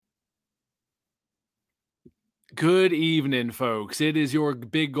Good evening, folks. It is your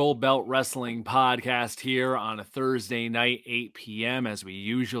Big Gold Belt Wrestling podcast here on a Thursday night, 8 p.m., as we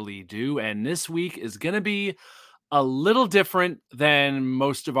usually do. And this week is going to be a little different than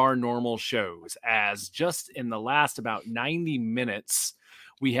most of our normal shows, as just in the last about 90 minutes,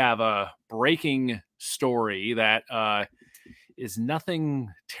 we have a breaking story that is nothing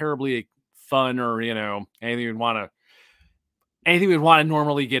terribly fun or, anything we'd want to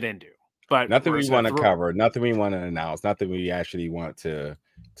normally get into. But nothing we want to cover, nothing we want to announce, nothing we actually want to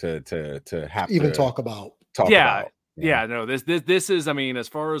have even to talk about. Yeah, no, this is, I mean, as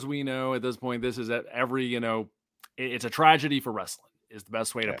far as we know at this point, this is at every, it's a tragedy for wrestling is the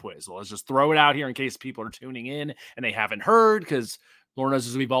best way to put it. So let's just throw it out here in case people are tuning in and they haven't heard, because Lord knows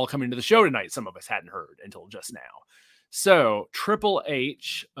as we've all come into the show tonight, some of us hadn't heard until just now. So Triple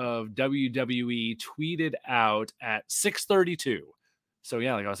H of WWE tweeted out at 6:32. So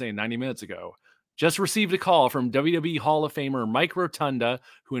yeah, like I was saying 90 minutes ago, just received a call from WWE Hall of Famer Mike Rotunda,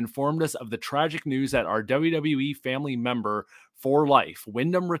 who informed us of the tragic news that our WWE family member for life,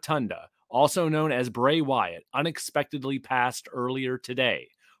 Wyndham Rotunda, also known as Bray Wyatt, unexpectedly passed earlier today.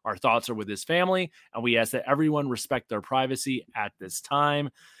 Our thoughts are with his family, and we ask that everyone respect their privacy at this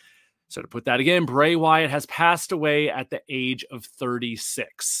time. So to put that again, Bray Wyatt has passed away at the age of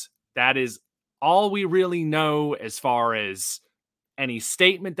 36. That is all we really know as far as any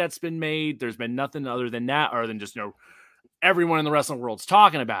statement that's been made. There's been nothing other than that, other than just, everyone in the wrestling world's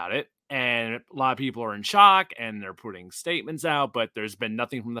talking about it. And a lot of people are in shock and they're putting statements out, but there's been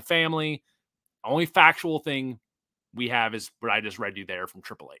nothing from the family. Only factual thing we have is what I just read you there from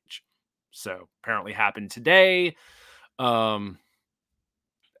Triple H. So apparently happened today. I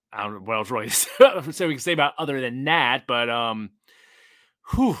don't know what else really so we can say about other than that, but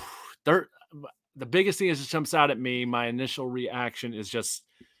the biggest thing that just jumps out at me, my initial reaction is just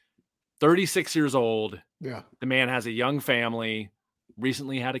 36 years old. Yeah. The man has a young family,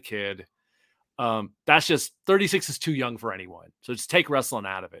 recently had a kid. That's just 36 is too young for anyone. So just take wrestling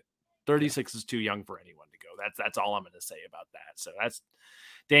out of it. 36 is too young for anyone to go. That's all I'm going to say about that. So that's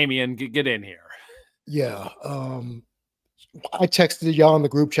Damian, get in here. Yeah. I texted y'all in the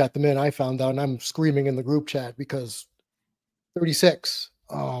group chat the minute I found out, and I'm screaming in the group chat because 36.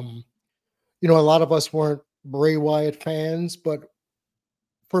 A lot of us weren't Bray Wyatt fans, but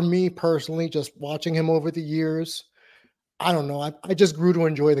for me personally, just watching him over the years, I don't know. I just grew to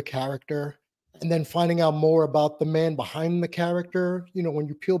enjoy the character, and then finding out more about the man behind the character. When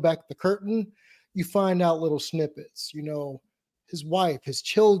you peel back the curtain, you find out little snippets, his wife, his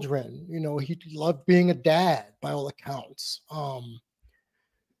children, he loved being a dad by all accounts.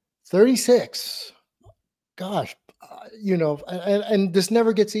 36, gosh, and this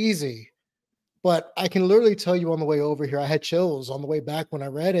never gets easy. But I can literally tell you on the way over here, I had chills on the way back when I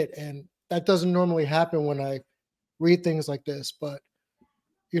read it. And that doesn't normally happen when I read things like this. But,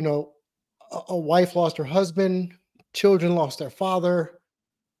 a wife lost her husband, children lost their father,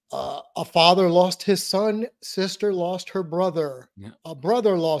 a father lost his son, sister lost her brother, a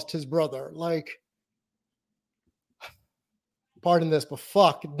brother lost his brother. Like, pardon this, but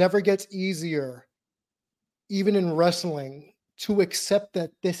fuck, it never gets easier, even in wrestling, to accept that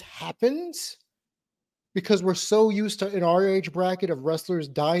this happens. Because we're so used to, in our age bracket, of wrestlers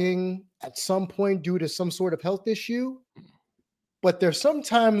dying at some point due to some sort of health issue. But there's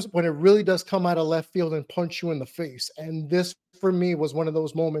sometimes when it really does come out of left field and punch you in the face. And this, for me, was one of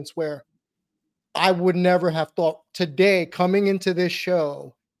those moments where I would never have thought today, coming into this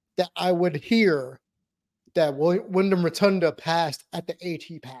show, that I would hear that Wyndham Rotunda passed at the age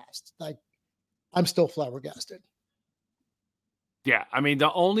he passed. Like, I'm still flabbergasted. Yeah, I mean,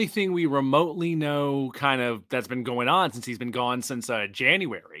 the only thing we remotely know kind of that's been going on since he's been gone since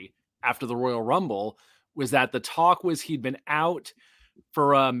January after the Royal Rumble was that the talk was he'd been out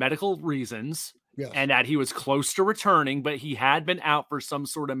for medical reasons and that he was close to returning, but he had been out for some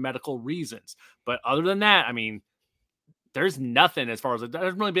sort of medical reasons. But other than that, I mean, there's nothing as far as there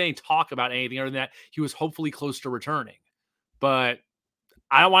hasn't really been any talk about anything other than that he was hopefully close to returning. But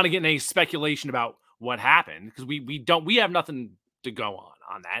I don't want to get in any speculation about what happened because we have nothing to go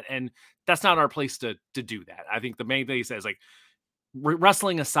on that, and that's not our place to do that. I think the main thing he says, like,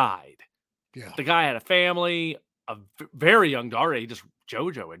 wrestling aside, the guy had a family, a very young daughter.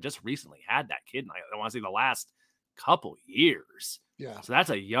 JoJo had just recently had that kid, and I want to say the last couple years. So that's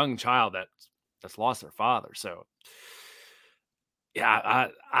a young child that's lost their father. So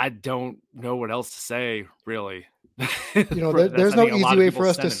I don't know what else to say, really. There's no easy way for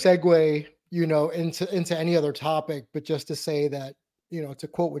us to segue into any other topic, but just to say that, to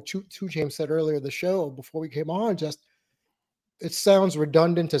quote what Two James said earlier in the show before we came on, just it sounds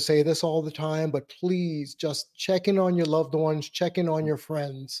redundant to say this all the time, but please just check in on your loved ones, check in on your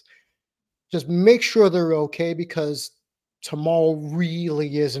friends. Just make sure they're okay because tomorrow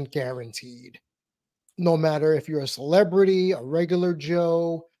really isn't guaranteed. No matter if you're a celebrity, a regular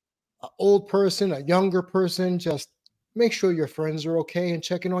Joe, an old person, a younger person, just make sure your friends are okay and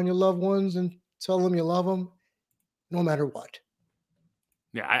check in on your loved ones and tell them you love them no matter what.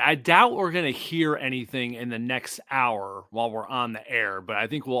 Yeah, I doubt we're going to hear anything in the next hour while we're on the air, but I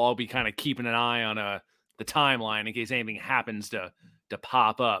think we'll all be kind of keeping an eye on the timeline in case anything happens to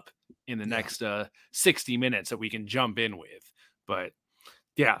pop up in the next 60 minutes that we can jump in with. But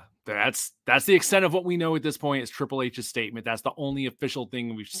yeah, that's the extent of what we know at this point is Triple H's statement. That's the only official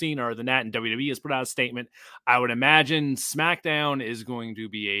thing we've seen other than that, and WWE has put out a statement. I would imagine SmackDown is going to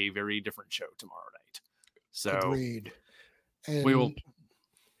be a very different show tomorrow night. So agreed. And we will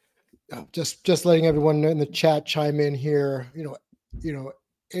just letting everyone in the chat chime in here.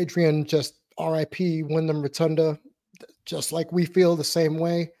 Adrian just RIP Wyndham Rotunda, just like we feel the same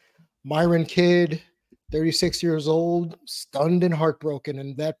way. Myron Kidd, 36 years old, stunned and heartbroken,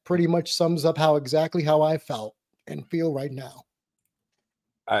 and that pretty much sums up exactly how I felt and feel right now.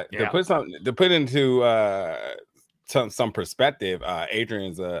 To put into some perspective,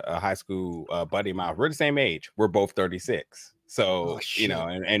 Adrian's a high school buddy of mine. We're the same age. We're both 36. So,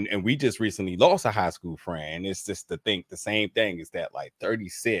 and we just recently lost a high school friend. It's just to think the same thing is that like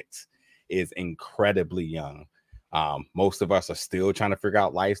 36 is incredibly young. Most of us are still trying to figure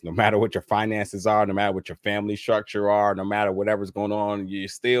out life, no matter what your finances are, no matter what your family structure are, no matter whatever's going on, you're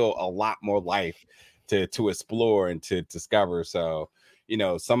still a lot more life to explore and to discover. So,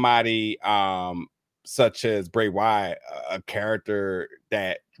 somebody such as Bray Wyatt, a character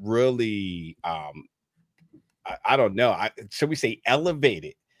that really I don't know. Should we say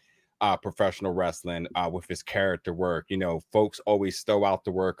elevated professional wrestling with his character work? Folks always throw out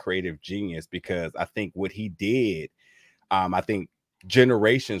the word creative genius because I think what he did, I think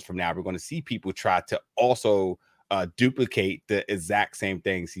generations from now, we're going to see people try to also duplicate the exact same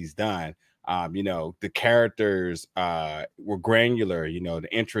things he's done. The characters were granular, the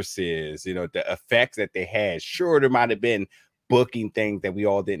interests, the effects that they had. Sure, there might have been booking things that we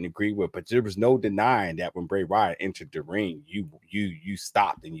all didn't agree with, but there was no denying that when Bray Wyatt entered the ring, you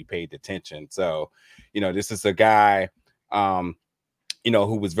stopped and you paid attention. So, this is a guy, who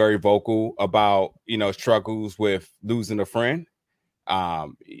was very vocal about, struggles with losing a friend.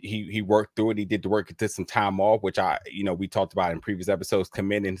 He worked through it. He did the work. He took some time off, which we talked about in previous episodes,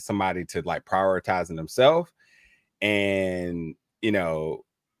 committing somebody to like prioritizing themselves. And,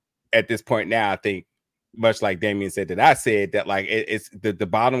 at this point now, I think, much like Damien said that I said that like it's the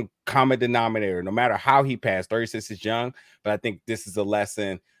bottom common denominator, no matter how he passed. 36 is young, but I think this is a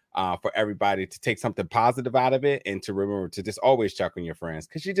lesson for everybody to take something positive out of it and to remember to just always check on your friends,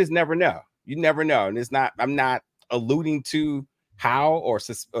 because you just never know. You never know. And I'm not alluding to how or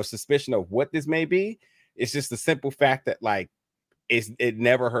suspicion of what this may be. It's just the simple fact that like it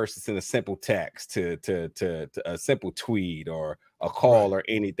never hurts to send a simple text to a simple tweet or a call or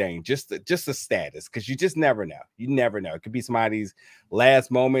anything, just a status, because you just never know. You never know. It could be somebody's last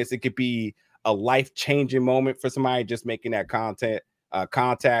moments. It could be a life-changing moment for somebody just making that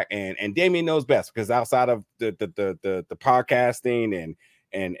contact. And Damien knows best, because outside of the podcasting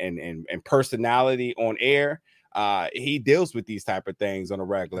and personality on air, he deals with these type of things on a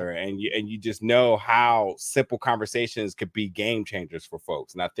regular, and you just know how simple conversations could be game changers for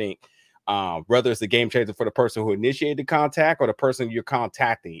folks. And I think whether it's a game changer for the person who initiated contact or the person you're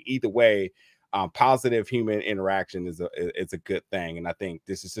contacting, either way, positive human interaction is a good thing. And I think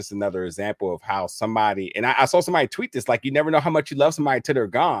this is just another example of how somebody, and I saw somebody tweet this, like, you never know how much you love somebody till they're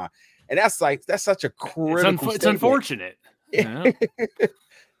gone. And that's such a critical it's unfortunate. Yeah.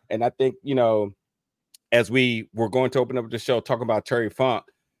 And I think, as we were going to open up the show talking about Terry Funk,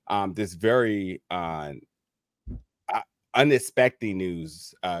 this very unexpected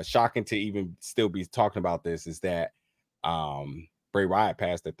news, shocking to even still be talking about this, is that Bray Wyatt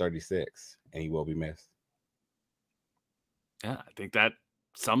passed at 36 and he will be missed. Yeah, I think that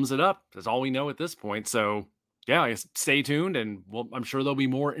sums it up. That's all we know at this point. So yeah, I guess stay tuned, and I'm sure there'll be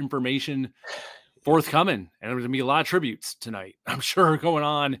more information forthcoming, and there's gonna be a lot of tributes tonight, I'm sure, going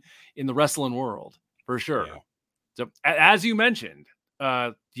on in the wrestling world. For sure. Yeah. So as you mentioned,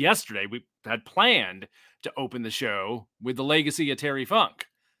 yesterday we had planned to open the show with the legacy of Terry Funk.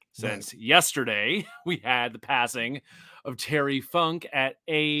 Since yesterday we had the passing of Terry Funk at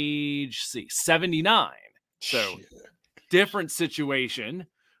age 79. So different situation,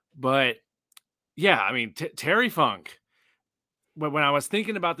 but yeah, I mean, Terry Funk when I was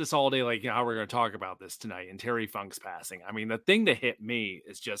thinking about this all day, like, how we're going to talk about this tonight and Terry Funk's passing, I mean, the thing that hit me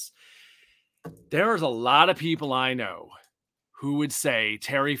is just there's a lot of people I know who would say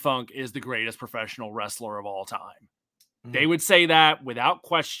Terry Funk is the greatest professional wrestler of all time. They would say that without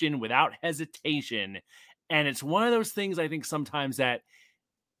question, without hesitation. And it's one of those things I think sometimes that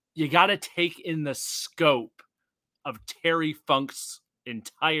you got to take in the scope of Terry Funk's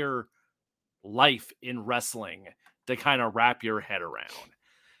entire life in wrestling to kind of wrap your head around.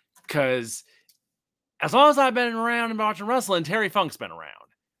 Because as long as I've been around and watching wrestling, Terry Funk's been around.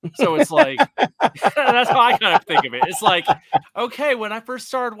 So it's like, that's how I kind of think of it. It's like, okay, when I first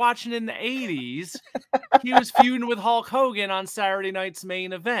started watching in the 80s, he was feuding with Hulk Hogan on Saturday Night's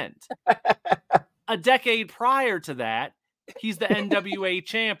Main Event. A decade prior to that, he's the NWA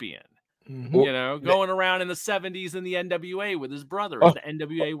champion. You know, going around in the 70s in the NWA with his brother as the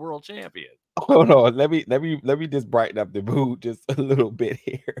NWA world champion. Hold on, let me just brighten up the mood just a little bit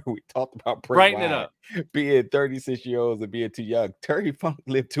here. We talked about Brighten it up, being 36 years old and being too young. Terry Funk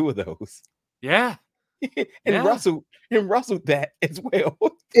lived 2 of those. Yeah, and wrestled that as well.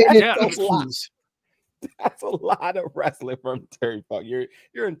 That's a lot of wrestling from Terry Funk.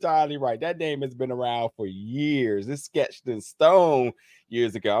 You're entirely right. That name has been around for years. It's sketched in stone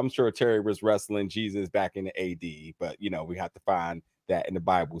years ago. I'm sure Terry was wrestling Jesus back in the AD, but we have to find that in the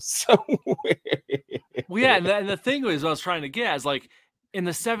Bible somewhere. Well, yeah, and the thing was, I was trying to get is like in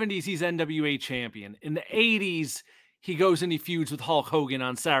the 70s, he's NWA champion. In the 80s, he goes and he feuds with Hulk Hogan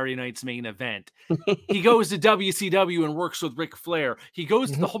on Saturday Night's Main Event. He goes to WCW and works with Ric Flair. He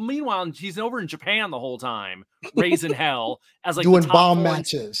goes to the whole. Meanwhile, he's over in Japan the whole time, raising hell as like doing bomb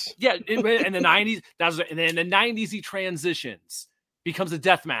matches. Yeah, in the 90s. And then in the 90s, he transitions, becomes a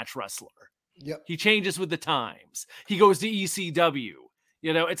deathmatch wrestler. Yep. He changes with the times. He goes to ECW.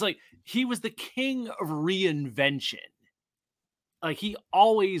 It's like he was the king of reinvention. Like he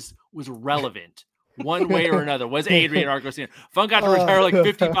always was relevant one way or another. Was Adrian Arcos? Funk got to retire like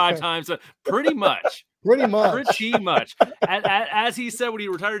 55 times. So pretty much. As he said when he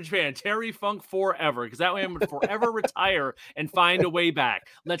retired in Japan, Terry Funk forever, because that way I'm going to forever retire and find a way back.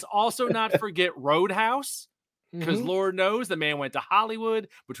 Let's also not forget Roadhouse. Because Lord knows the man went to Hollywood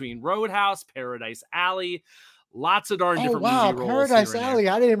between Roadhouse, Paradise Alley, lots of darn different movie roles. Paradise Alley.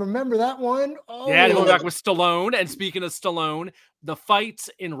 I didn't remember that one. Oh. Yeah, going back with Stallone. And speaking of Stallone, the fights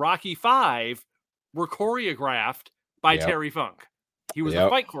in Rocky V were choreographed by Terry Funk. He was the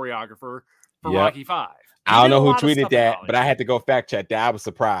fight choreographer for Rocky V. I don't know who tweeted that, but I had to go fact check that. I was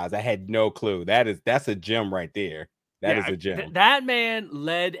surprised. I had no clue. That's a gem right there. That is a gem. That man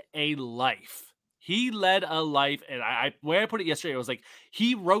led a life. He led a life, and the way I put it yesterday, it was like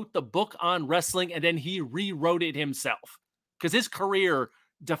he wrote the book on wrestling and then he rewrote it himself because his career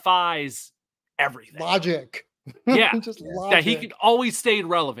defies everything. Logic. Yeah. Just logic. That he could always stay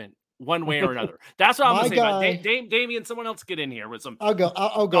relevant one way or another. That's what I'm going to say about Damien. Someone else get in here with some I'll go.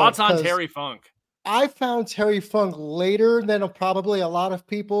 thoughts on Terry Funk. I found Terry Funk later than probably a lot of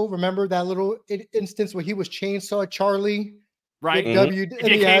people. Remember that little instance where he was Chainsaw Charlie? Right. In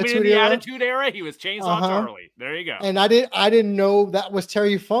the Attitude Era, he was Chainsaw Charlie. There you go. And I didn't know that was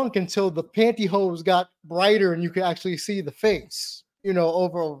Terry Funk until the pantyhose got brighter and you could actually see the face,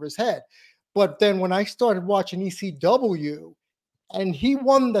 over his head. But then when I started watching ECW and he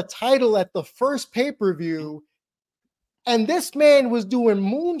won the title at the first pay-per-view, and this man was doing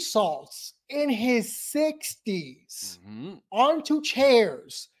moonsaults in his 60s onto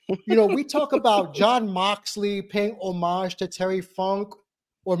chairs. We talk about John Moxley paying homage to Terry Funk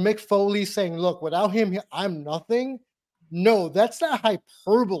or Mick Foley saying, look, without him, I'm nothing. No, that's not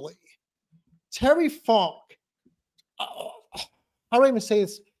hyperbole. Terry Funk, how do I even say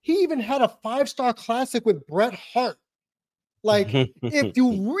this? He even had a 5-star classic with Bret Hart. Like, if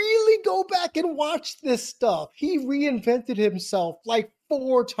you really go back and watch this stuff, he reinvented himself like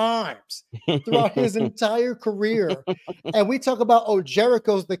 4 times throughout his entire career. And we talk about,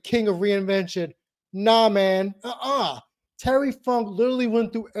 Jericho's the king of reinvention. Nah, man. Terry Funk literally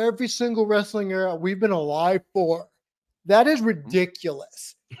went through every single wrestling era we've been alive for. That is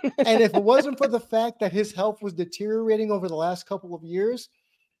ridiculous. And if it wasn't for the fact that his health was deteriorating over the last couple of years,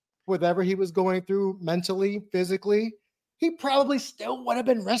 whatever he was going through mentally, physically, he probably still would have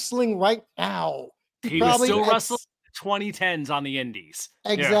been wrestling right now. He was still wrestling 2010s on the indies.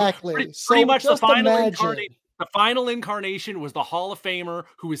 Exactly. Pretty much the final incarnation was the Hall of Famer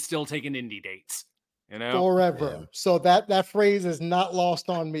who is still taking indie dates. Forever. Yeah. So that phrase is not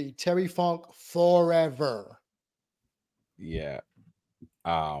lost on me. Terry Funk forever. Yeah.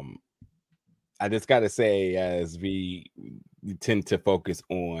 I just gotta say, as we tend to focus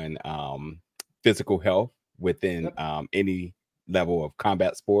on physical health within any level of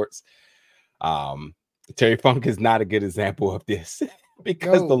combat sports. Terry Funk is not a good example of this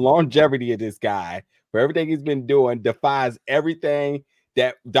because the longevity of this guy for everything he's been doing defies everything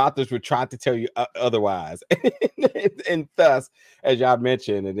that doctors would try to tell you otherwise. And thus, as y'all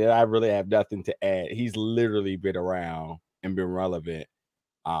mentioned, and then I really have nothing to add, he's literally been around and been relevant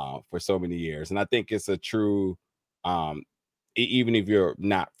for so many years. And I think it's a true, even if you're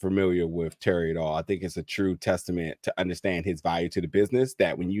not familiar with Terry at all, I think it's a true testament to understand his value to the business,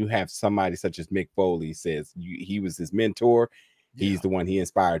 that when you have somebody such as Mick Foley says he was his mentor, he's the one he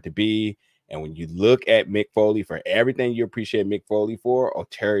inspired to be. And when you look at Mick Foley for everything you appreciate Mick Foley for,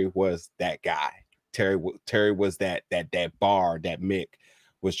 Terry was that guy. Terry was that bar that Mick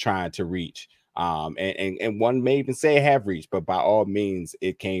was trying to reach. And one may even say have reached, but by all means,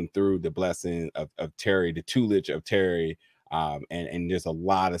 it came through the blessing of Terry, the tutelage of Terry. And there's a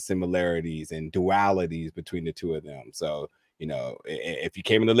lot of similarities and dualities between the two of them. So, you know, if you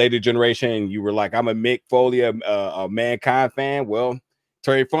came in the later generation and you were like, I'm a Mick Foley, a Mankind fan, well,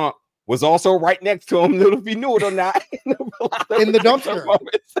 Terry Funk was also right next to him, little if you knew it or not. In the dumpster.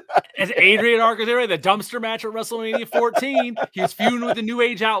 As Adrian Arcazera, the dumpster match at WrestleMania 14, he was feuding with the New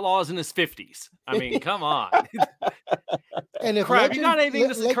Age Outlaws in his 50s. I mean, come on. And if Crab, you got anything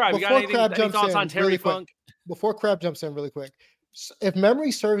to say? Crab, you got any thoughts on Terry Funk? Before Crab jumps in really quick, if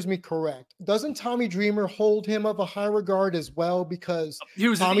memory serves me correct, doesn't Tommy Dreamer hold him of a high regard as well? Because he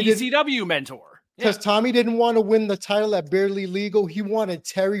was an ECW mentor. Because Tommy didn't want to win the title at Barely Legal. He wanted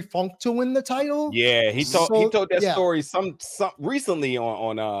Terry Funk to win the title. Yeah, he told that story some recently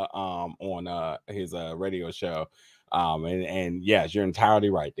on his radio show. And yes, you're entirely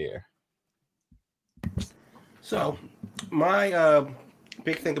right there. So my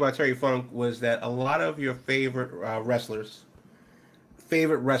big thing about Terry Funk was that a lot of your favorite wrestlers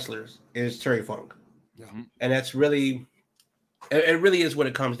is Terry Funk. Yeah. And that's really, it really is what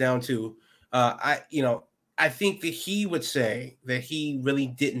it comes down to. I think that he would say that he really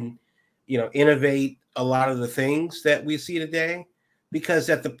didn't, innovate a lot of the things that we see today, because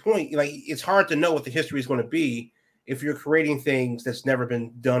at the point, like, it's hard to know what the history is going to be if you're creating things that's never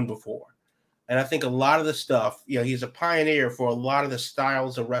been done before. And I think a lot of the stuff, he's a pioneer for a lot of the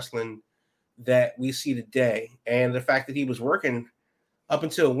styles of wrestling that we see today. And the fact that he was working up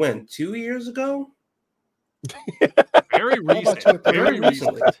until when, 2 years ago? Very recent. Very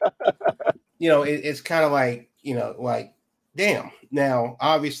recently. It's kind of like, damn. Now,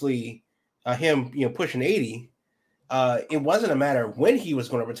 obviously, him, pushing 80, it wasn't a matter of when he was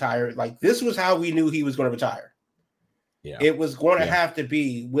going to retire. Like, this was how we knew he was going to retire. Yeah. It was going to have to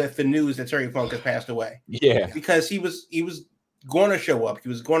be with the news that Terry Funk has passed away. Yeah. Because he was going to show up. He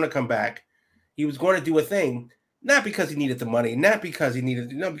was going to come back. He was going to do a thing, not because he needed the money, because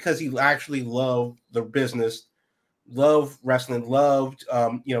he actually loved the business, loved wrestling, loved,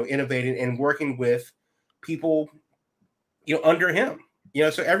 innovating and working with people, under him,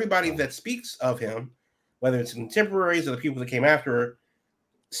 so everybody that speaks of him, whether it's contemporaries or the people that came after,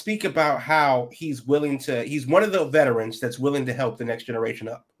 speak about how he's one of the veterans that's willing to help the next generation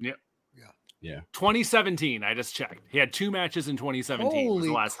up. Yeah. 2017, I just checked. He had 2 matches in 2017 was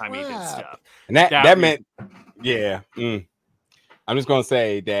the last time he did stuff. And that meant, I'm just going to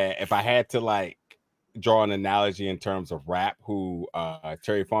say that if I had to draw an analogy in terms of rap, who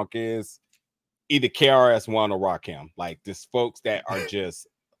Terry Funk is, either KRS-One or Rakim. Like, this folks that are just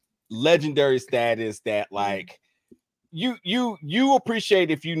legendary status that you appreciate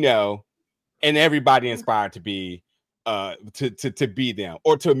if and everybody inspired to be to be them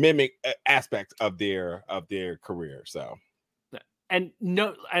or to mimic aspects of their career. So and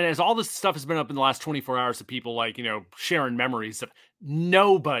as all this stuff has been up in the last 24 hours of people sharing memories of,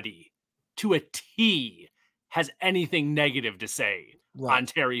 nobody to a T has anything negative to say on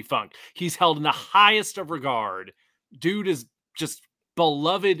Terry Funk. He's held in the highest of regard. Dude is just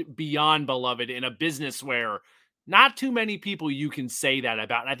beloved beyond beloved in a business where not too many people you can say that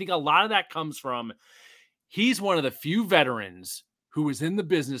about. And I think a lot of that comes from he's one of the few veterans who was in the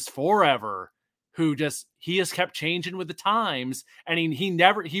business forever, who he has kept changing with the times. And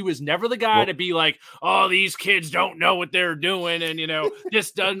he was never the guy to be like, oh, these kids don't know what they're doing. And,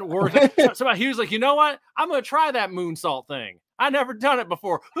 this doesn't work. So he was like, you know what? I'm going to try that moonsault thing. I never done it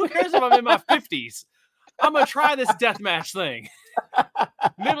before. Who cares if I'm in my 50s? I'm going to try this deathmatch thing.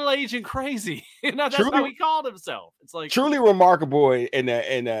 Middle-aged and crazy. That's how he called himself. It's like truly remarkable in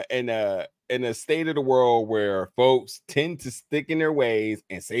a state of the world where folks tend to stick in their ways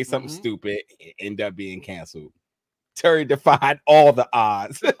and say something stupid and end up being canceled. Terry defied all the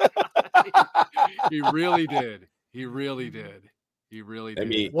odds. He really did. He really did.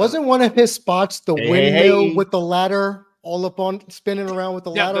 Wasn't one of his spots the windmill with the ladder all up on spinning around with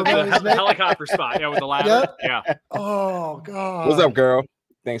the Yeah, ladder the around his neck. helicopter spot. Yeah, with the ladder. Yep. Yeah. Oh God. What's up, girl?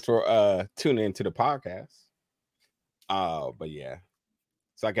 Thanks for tuning into the podcast. But yeah.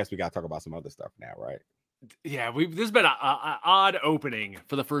 So I guess we gotta talk about some other stuff now, right? Yeah, this has been an odd opening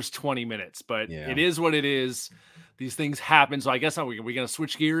for the first 20 minutes, but it is what it is. These things happen. So I guess we're going to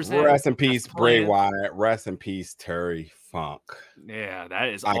switch gears now. Rest in peace, Bray Wyatt. Rest in peace, Terry Funk. Yeah, that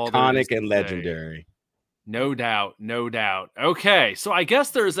is iconic and legendary. No doubt, no doubt. Okay, so I guess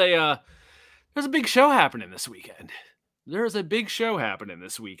there's a big show happening this weekend. There's a big show happening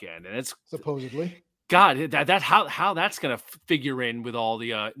this weekend, and it's supposedly. God, that how that's going to figure in with all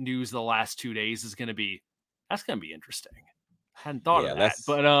the news of the last 2 days is going to be. That's going to be interesting. I hadn't thought of that.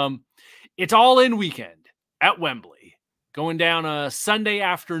 But it's all in weekend at Wembley, going down a Sunday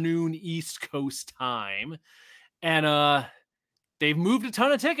afternoon East Coast time. And they've moved a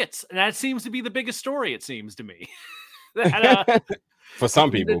ton of tickets. And that seems to be the biggest story, it seems to me. That, for some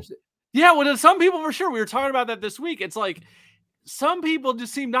people. Yeah, well, some people for sure. We were talking about that this week. It's like some people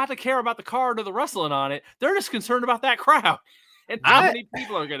just seem not to care about the card or the wrestling on it. They're just concerned about that crowd and how many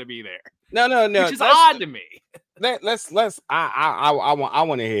people are going to be there. No. Which is odd to me. I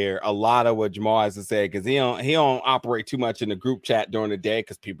want to hear a lot of what Jamal has to say, because he don't operate too much in the group chat during the day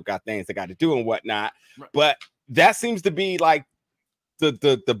because people got things they got to do and whatnot. Right. But that seems to be like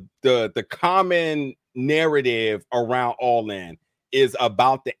the common narrative around All In is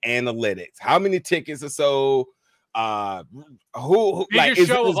about the analytics. How many tickets are sold? Who like is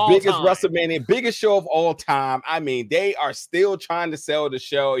this biggest WrestleMania, biggest show of all time? I mean, they are still trying to sell the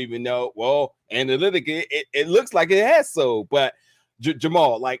show, even though, analytically, it looks like it has sold. But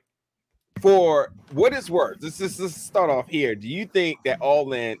Jamal, like, for what it's worth, let's start off here. Do you think that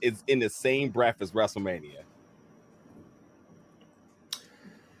All In is in the same breath as WrestleMania?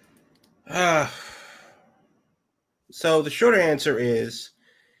 So the shorter answer is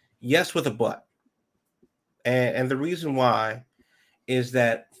yes, with a but. And the reason why is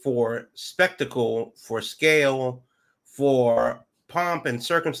that for spectacle, for scale, for pomp and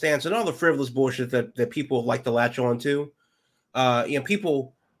circumstance, and all the frivolous bullshit that people like to latch on to,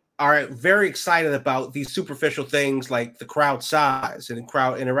 people are very excited about these superficial things like the crowd size and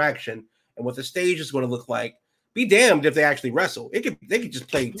crowd interaction and what the stage is going to look like. Be damned if they actually wrestle. They could just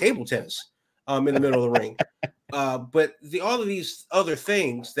play table tennis in the middle of the ring. But all of these other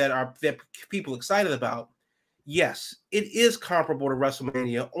things that people excited about. Yes, it is comparable to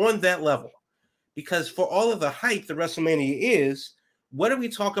WrestleMania on that level, because for all of the hype that WrestleMania is, what did we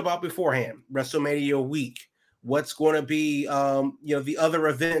talk about beforehand? WrestleMania week. What's going to be, the other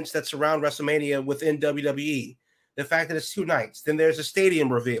events that surround WrestleMania within WWE? The fact that it's 2 nights. Then there's a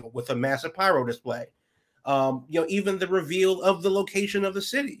stadium reveal with a massive pyro display. Even the reveal of the location of the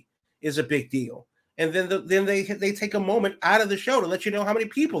city is a big deal. And then they take a moment out of the show to let you know how many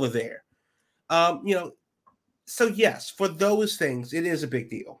people are there. So yes, for those things, it is a big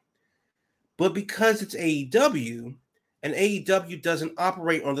deal. But because it's AEW, and AEW doesn't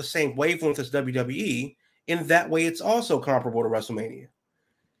operate on the same wavelength as WWE, in that way, it's also comparable to WrestleMania.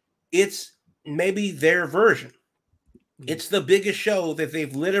 It's maybe their version. It's the biggest show that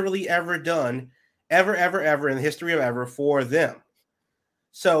they've literally ever done, ever in the history of ever for them.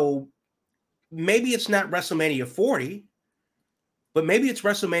 So maybe it's not WrestleMania 40, but maybe it's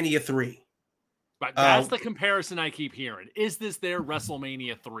WrestleMania 3. But that's the comparison I keep hearing. Is this their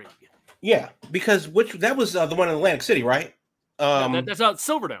WrestleMania 3? Yeah, because that was the one in Atlantic City, right? That's not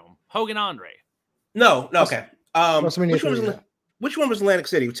Silverdome. Hogan Andre. No, okay. WrestleMania which one was Atlantic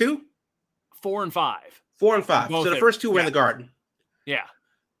City? 2? 4 and 5. 4 and 5. So the first 2 were in the Garden. Yeah.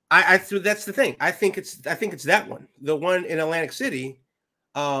 That's the thing. I think it's that one, the one in Atlantic City,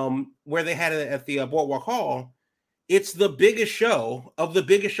 where they had it at the Boardwalk Hall. It's the biggest show of the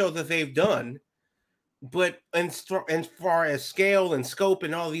biggest show that they've done. But as far as scale and scope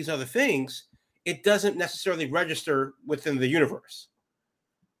and all these other things, it doesn't necessarily register within the universe.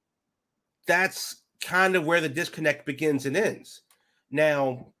 That's kind of where the disconnect begins and ends.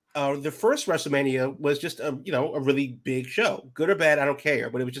 Now, the first WrestleMania was just a really big show, good or bad, I don't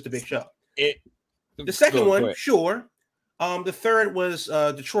care, but it was just a big show. The second one, sure. The third was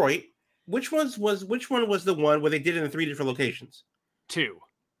Detroit. Which one was the one where they did it in 3 different locations? 2.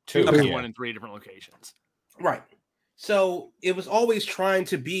 2 okay. 1 in 3 different locations. Right. So it was always trying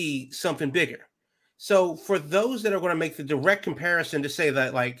to be something bigger. So for those that are going to make the direct comparison to say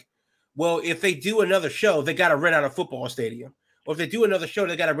that, like, well, if they do another show, they got to rent out a football stadium. Or if they do another show,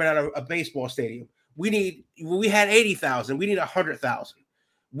 they got to rent out a baseball stadium. We had 80,000. We need 100,000.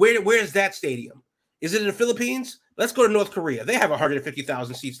 Where's that stadium? Is it in the Philippines? Let's go to North Korea. They have a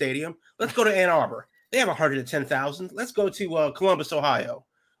 150,000 seat stadium. Let's go to Ann Arbor. They have 110,000. Let's go to Columbus, Ohio,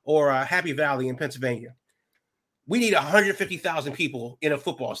 or Happy Valley in Pennsylvania. We need 150,000 people in a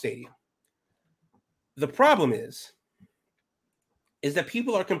football stadium. The problem is that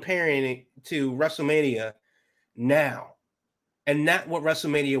people are comparing it to WrestleMania now and not what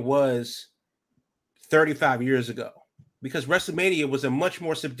WrestleMania was 35 years ago, because WrestleMania was a much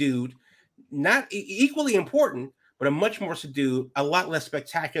more subdued, not equally important, but a much more subdued, a lot less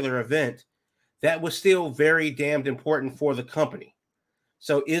spectacular event that was still very damned important for the company.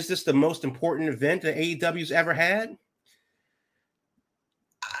 So is this the most important event that AEW's ever had?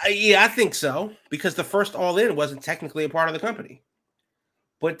 Yeah, I think so, because the first All In wasn't technically a part of the company.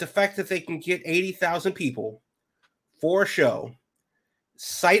 But the fact that they can get 80,000 people for a show,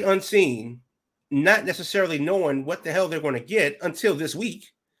 sight unseen, not necessarily knowing what the hell they're going to get until this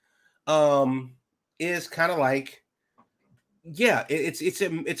week, is kind of like, yeah,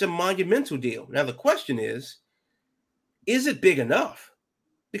 it's a monumental deal. Now the question is it big enough?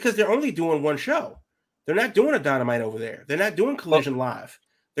 Because they're only doing one show. They're not doing a Dynamite over there. They're not doing Collision Live.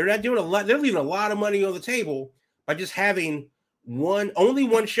 They're not doing a lot. They're leaving a lot of money on the table by just having only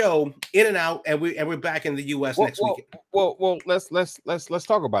one show in and out, and we're back in the U.S. next weekend. Well, let's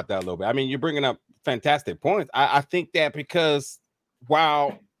talk about that a little bit. I mean, you're bringing up fantastic points. I think that because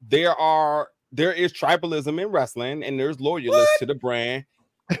while there is tribalism in wrestling and there's loyalists to the brand,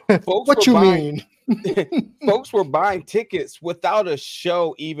 folks folks were buying tickets without a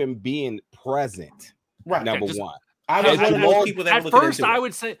show even being present. Right. Number one. I was one of those people that at first I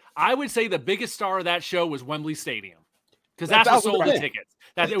would say the biggest star of that show was Wembley Stadium, because that's what sold the tickets.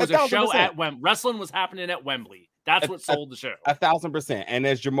 That it was a show at wrestling was happening at Wembley. That's what sold the show. 1,000%. And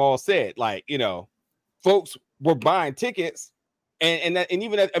as Jamal said, like, you know, folks were buying tickets, and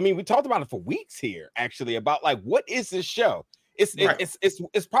even I mean, we talked about it for weeks here, actually, about like, what is this show? It's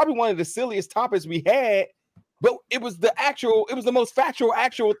probably one of the silliest topics we had, but it was the most factual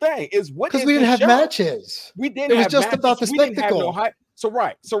actual thing. Is what, because we didn't have matches. We didn't. It was have just matches. about the spectacle. No hype. So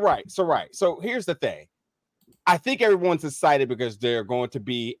right. So here's the thing. I think everyone's excited because they're going to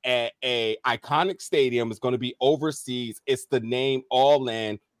be at a iconic stadium. It's going to be overseas. It's the name All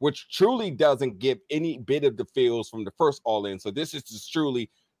In, which truly doesn't give any bit of the feels from the first All In. So this is just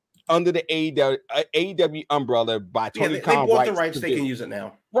truly under the AEW umbrella by Tony Khan. They bought the rights. They can use it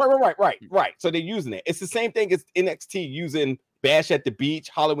now. Right. So they're using it. It's the same thing as NXT using Bash at the Beach,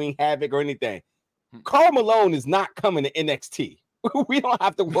 Halloween Havoc, or anything. Karl Malone is not coming to NXT. We don't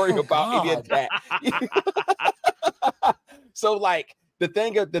have to worry about any of that. So like the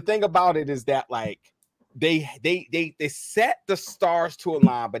thing about it is that like they set the stars to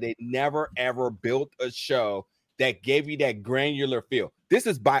align, but they never ever built a show that gave you that granular feel. This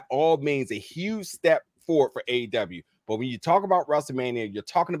is by all means a huge step forward for AEW. But when you talk about WrestleMania, you're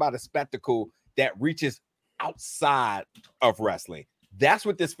talking about a spectacle that reaches outside of wrestling. That's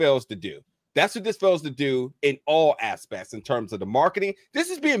what this fails to do. That's what this fails to do in all aspects in terms of the marketing. This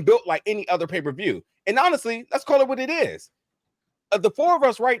is being built like any other pay-per-view. And honestly, let's call it what it is. Of the four of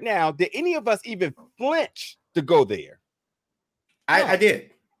us right now, did any of us even flinch to go there? I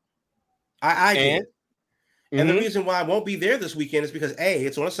did. I did. And the reason why I won't be there this weekend is because A,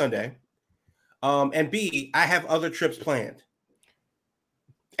 it's on a Sunday. And B, I have other trips planned.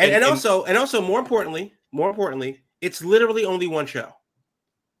 And also more importantly, it's literally only one show.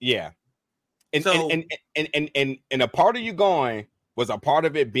 Yeah. And a part of you going was a part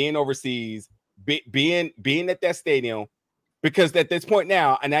of it being overseas, being at that stadium, because at this point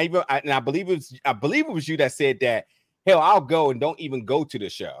now, I believe it was you that said that, hell, I'll go and don't even go to the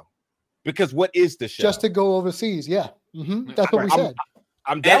show, because what is the show? Just to go overseas, yeah. That's what we said.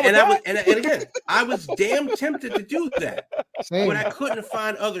 I'm down with that. And again, I was damn tempted to do that, but I couldn't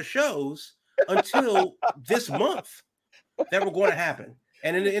find other shows until this month that were going to happen.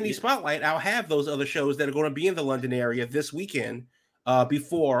 And in the spotlight, I'll have those other shows that are going to be in the London area this weekend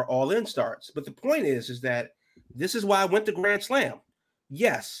before All In starts. But the point is that this is why I went to Grand Slam.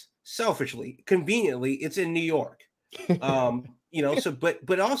 Yes, selfishly, conveniently, it's in New York.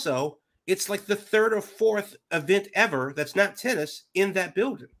 But also it's like the third or fourth event ever that's not tennis in that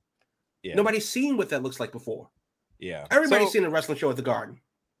building. Yeah. Nobody's seen what that looks like before. Yeah. Everybody's seen a wrestling show at the Garden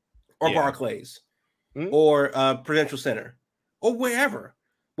or Barclays or Prudential Center or wherever,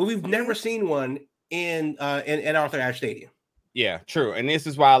 but we've never seen one in Arthur Ashe Stadium. Yeah, true. And this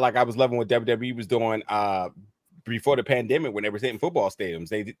is why, like, I was loving what WWE was doing before the pandemic when they were hitting football stadiums.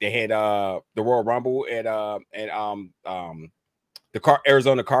 They had the Royal Rumble at the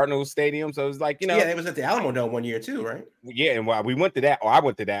Arizona Cardinals Stadium. So it was like, you know, it was at the Alamo Dome one year too, right? Yeah, and while we went to that, or I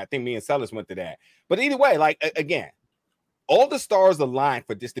went to that. I think me and Sellers went to that. But either way, like, again, all the stars aligned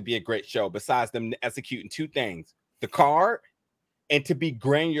for this to be a great show, besides them executing two things: the card and to be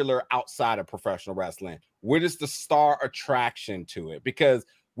granular outside of professional wrestling. What is the star attraction to it? Because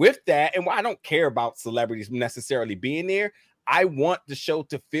with that, and I don't care about celebrities necessarily being there, I want the show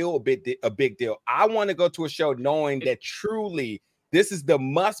to feel a big deal. I want to go to a show knowing that truly this is the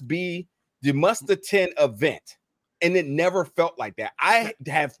must attend event. And it never felt like that. I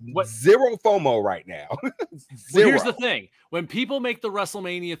have zero FOMO right now. Well, here's the thing. When people make the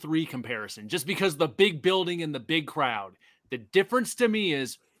WrestleMania 3 comparison, just because the big building and the big crowd, the difference to me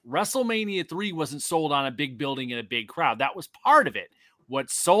is WrestleMania 3 wasn't sold on a big building and a big crowd. That was part of it. What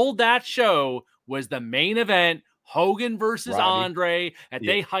sold that show was the main event, Hogan versus Andre, that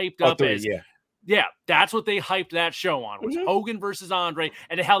they hyped up as. Yeah, that's what they hyped that show on, was Hogan versus Andre,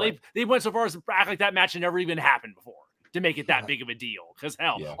 and hell, they went so far as to act like that match had never even happened before to make it that big of a deal. Because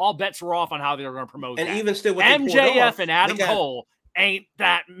all bets were off on how they were going to promote and that. Even still, MJF and Adam Cole ain't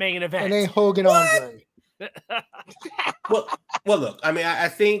that main event. And ain't Hogan Andre. well, look, I mean, I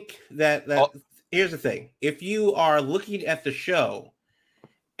think that here's the thing: if you are looking at the show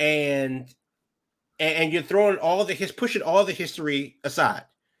and you're throwing pushing all the history aside.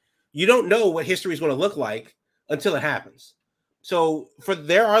 You don't know what history is going to look like until it happens. So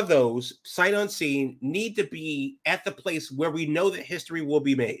there are those sight unseen need to be at the place where we know that history will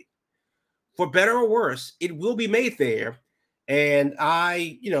be made. For better or worse, it will be made there. And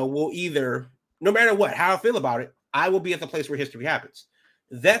I, will either, no matter what, how I feel about it, I will be at the place where history happens.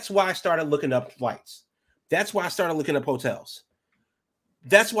 That's why I started looking up flights. That's why I started looking up hotels.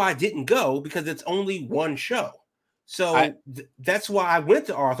 That's why I didn't go, because it's only one show. So that's why I went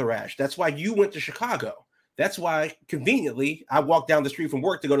to Arthur Ashe. That's why you went to Chicago. That's why, conveniently, I walked down the street from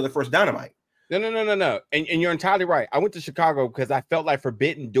work to go to the first Dynamite. No. And you're entirely right. I went to Chicago because I felt like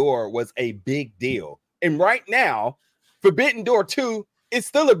Forbidden Door was a big deal. And right now, Forbidden Door 2 is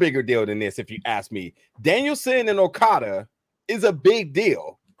still a bigger deal than this, if you ask me. Danielson and Okada is a big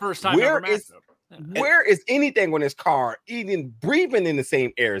deal. First time Where is anything on this card even breathing in the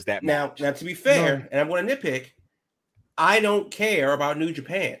same air as that match? Now, to be fair, and I'm going to nitpick, I don't care about New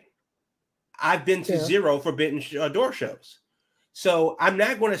Japan. I've been to 0 Forbidden Door shows. So I'm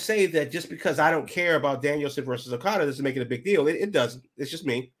not going to say that just because I don't care about Danielson versus Okada doesn't make it a big deal. It doesn't. It's just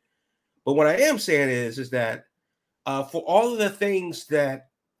me. But what I am saying is that for all of the things that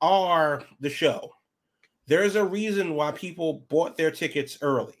are the show, there's a reason why people bought their tickets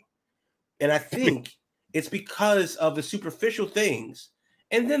early. And I think it's because of the superficial things.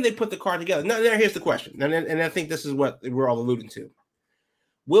 And then they put the card together. Now, here's the question. And I think this is what we're all alluding to.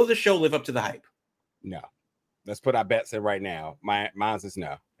 Will the show live up to the hype? No. Let's put our bets in right now. Mine's is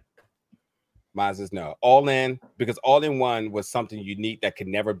no. Mine's is no. All In, because All In One was something unique that could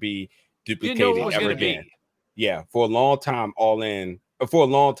never be duplicated ever again. Yeah, for a long time, All In, for a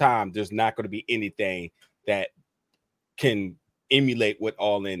long time, there's not going to be anything that can emulate what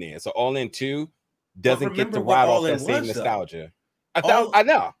All In is. So All In 2 doesn't get to ride off that same nostalgia. I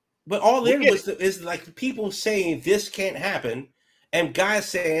know. But All In is like people saying this can't happen, and guys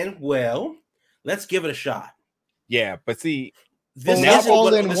saying, well, let's give it a shot. Yeah, but see, this is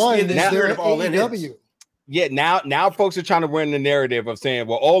All In One. Is there of All In AEW? Yeah, now folks are trying to run the narrative of saying,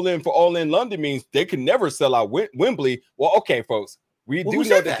 well, All In for All In London means they can never sell out Wembley. Well, okay, folks, we do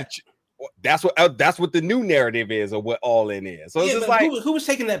know that. That's what the new narrative is of what All In is. So it's just like who was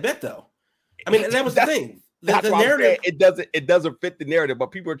taking that bet though? I mean, that was the thing. That's the narrative. It doesn't fit the narrative, but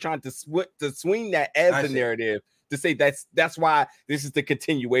people are trying to swing that as the narrative to say that's why this is the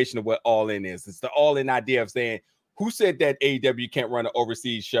continuation of what All In is. It's the All In idea of saying, who said that AEW can't run an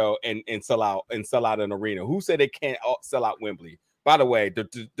overseas show and sell out an arena? Who said they can't sell out Wembley? By the way,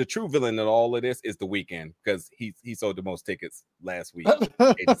 the true villain in all of this is The Weeknd, because he sold the most tickets last week.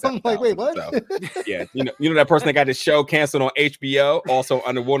 I'm like, wait, what? So, yeah, you know that person that got his show canceled on HBO, also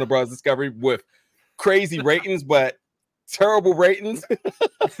under Warner Bros. Discovery, with crazy ratings, but terrible ratings.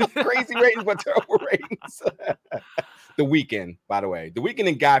 Crazy ratings, but terrible ratings. The Weeknd, by the way. The Weeknd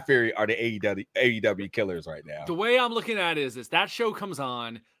and Guy Fieri are the AEW killers right now. The way I'm looking at it is that show comes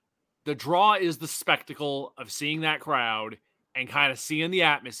on, the draw is the spectacle of seeing that crowd and kind of seeing the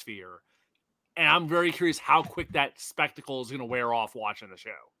atmosphere. And I'm very curious how quick that spectacle is going to wear off watching the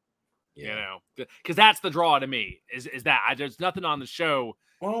show. Yeah. You know, because that's the draw to me is that there's nothing on the show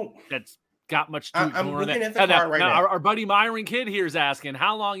that's got much to I'm looking at the card right now. Our buddy Myron Kidd here is asking,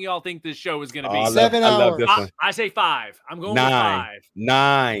 how long y'all think this show is going to be? 7 hours. I say 5. I'm going with 5.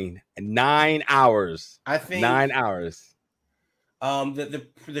 9 hours. I think 9 hours.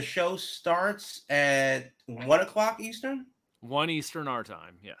 The show starts at 1:00 Eastern. 1 Eastern our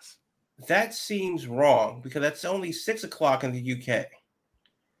time. Yes. that seems wrong because that's only 6 o'clock in the UK.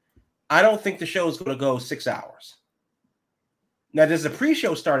 I don't think the show is going to go 6 hours. Now, does the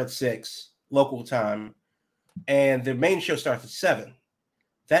pre-show start at 6 local time, and the main show starts at 7?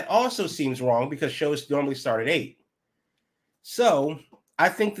 That also seems wrong because shows normally start at 8. So I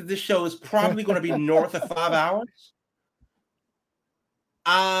think that this show is probably going to be north of 5 hours.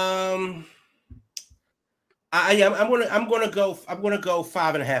 I'm gonna go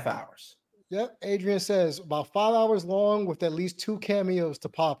 5.5 hours. Yep, Adrian says about 5 hours long with at least 2 cameos to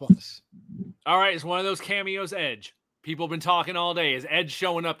pop us. All right, it's one of those cameos. Edge. People have been talking all day. Is Edge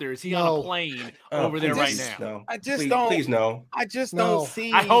showing up there? Is he on a plane over there right now? No. I just Please no. I just don't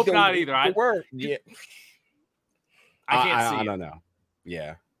see. I hope not either. I can't see I don't know.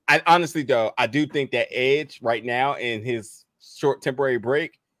 Yeah. I honestly though, I do think that Edge right now in his short temporary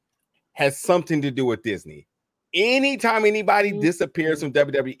break has something to do with Disney. Anytime anybody disappears from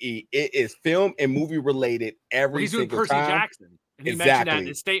WWE, it is film and movie related every he's doing single Percy time. Jackson. And he mentioned that in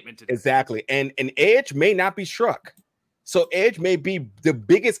his statement today. Exactly. And Edge may not be struck. So Edge may be the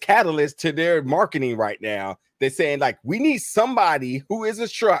biggest catalyst to their marketing right now. They're saying, like, we need somebody who is a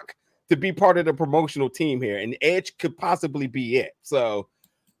struck to be part of the promotional team here. And Edge could possibly be it. So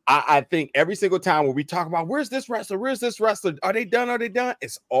I think every single time when we talk about where's this wrestler? Are they done?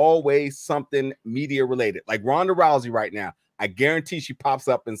 It's always something media related. Like Ronda Rousey right now. I guarantee she pops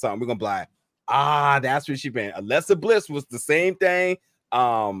up in something. We're gonna be like, that's where she been. Alexa Bliss was the same thing.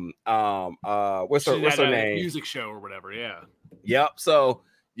 What's her name? Music show or whatever. Yeah. Yep. So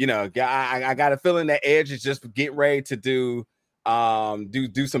I got a feeling that Edge is just getting ready to do some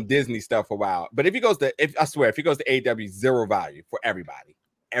Disney stuff for a while. But if he goes to AEW, zero value for everybody.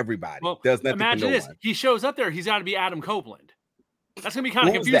 Everybody does nothing. Imagine this: he shows up there. He's got to be Adam Copeland. That's gonna be kind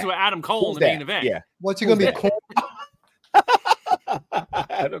of confusing with Adam Cole in the main event. Yeah. What's he gonna be?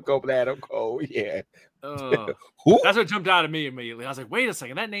 Adam Cole. Yeah. That's what jumped out at me immediately. I was like, wait a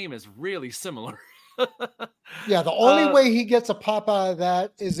second, that name is really similar. Yeah, the only way he gets a pop out of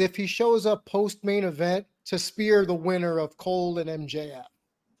that is if he shows up post main event to spear the winner of Cole and MJF.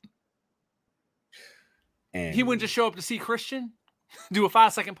 And he wouldn't just show up to see Christian? Do a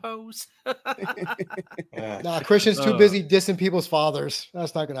 5-second pose? Nah, Christian's too busy dissing people's fathers.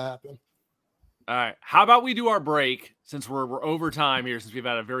 That's not going to happen. All right. How about we do our break since we're over time here, since we've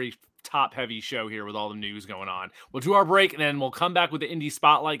had a very top-heavy show here with all the news going on. We'll do our break, and then we'll come back with the Indie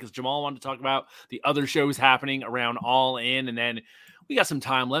Spotlight because Jamal wanted to talk about the other shows happening around All In, and then we got some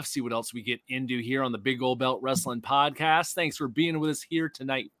time left, see what else we get into here on the Big Gold Belt Wrestling Podcast. Thanks for being with us here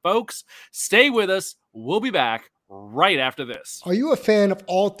tonight, folks. Stay with us. We'll be back right after this. Are you a fan of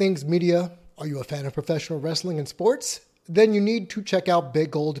all things media? Are you a fan of professional wrestling and sports? Then you need to check out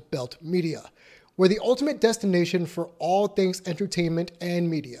Big Gold Belt Media. We're the ultimate destination for all things entertainment and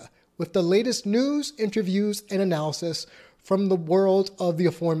media, with the latest news, interviews, and analysis from the world of the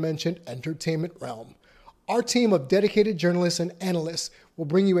aforementioned entertainment realm. Our team of dedicated journalists and analysts will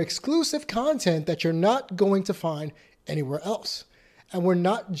bring you exclusive content that you're not going to find anywhere else. And we're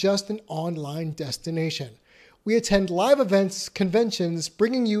not just an online destination. We attend live events, conventions,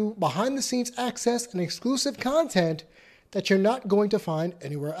 bringing you behind-the-scenes access and exclusive content that you're not going to find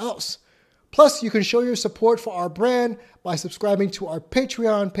anywhere else. Plus, you can show your support for our brand by subscribing to our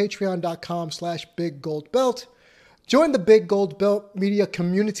Patreon, patreon.com/BigGoldBelt. Join the Big Gold Belt Media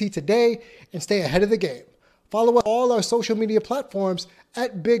community today and stay ahead of the game. Follow all our social media platforms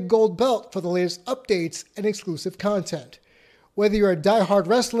at Big Gold Belt for the latest updates and exclusive content. Whether you're a diehard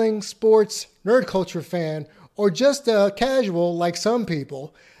wrestling, sports, nerd culture fan, or just a casual like some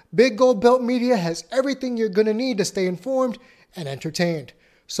people, Big Gold Belt Media has everything you're going to need to stay informed and entertained.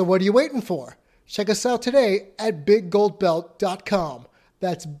 So what are you waiting for? Check us out today at BigGoldBelt.com.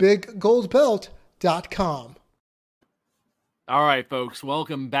 That's BigGoldBelt.com. All right, folks,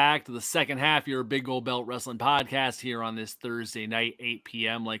 welcome back to the second half of your Big Gold Belt Wrestling Podcast here on this Thursday night, 8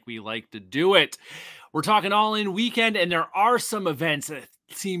 p.m., like we like to do it. We're talking All In weekend, and there are some events that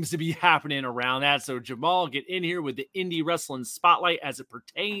seems to be happening around that. So, Jamal, get in here with the Indie Wrestling Spotlight as it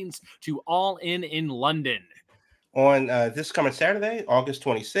pertains to All In London. On this coming Saturday, August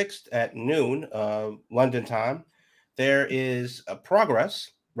 26th at noon, London time, there is a Progress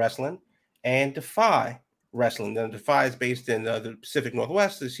Wrestling and Defy Wrestling. Now, Defy is based in the Pacific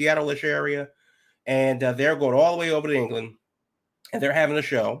Northwest, the Seattle-ish area, and they're going all the way over to England, and they're having a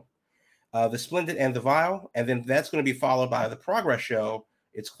show, the Splendid and the Vile, and then that's going to be followed by the Progress show.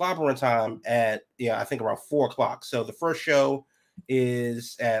 It's clobbering time at, I think around 4 o'clock. So the first show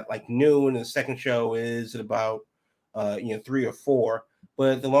is at like noon, and the second show is at about 3 or 4.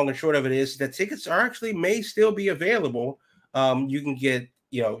 But the long and short of it is that tickets may still be available. You can get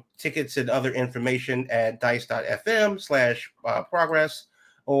tickets and other information at dice.fm/progress,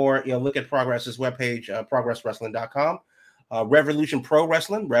 or look at Progress's webpage, progresswrestling.com. Revolution Pro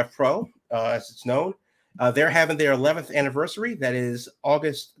Wrestling, Rev Pro, as it's known. They're having their 11th anniversary. That is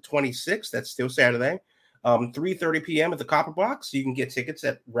August 26th. That's still Saturday. 3:30 p.m. at the Copper Box. You can get tickets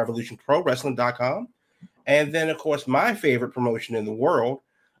at revolutionprowrestling.com. And then, of course, my favorite promotion in the world,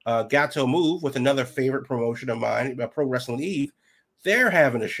 Gato Move, with another favorite promotion of mine, Pro Wrestling Eve. They're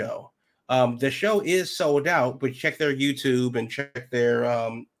having a show. The show is sold out, but check their YouTube and check their,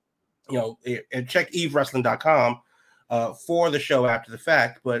 and check evewrestling.com for the show after the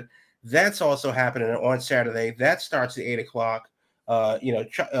fact. But that's also happening on Saturday. That starts at 8 o'clock.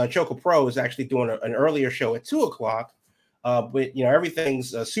 Choco Pro is actually doing an earlier show at 2 o'clock. But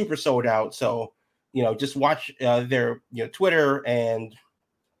everything's super sold out. So, just watch their Twitter and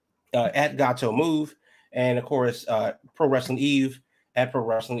at Gato Move, and of course Pro Wrestling Eve at Pro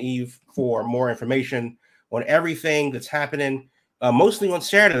Wrestling Eve for more information on everything that's happening, mostly on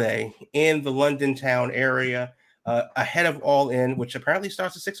Saturday in the London town area, ahead of All In, which apparently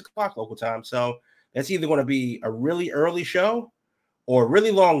starts at 6 o'clock local time. So that's either going to be a really early show or a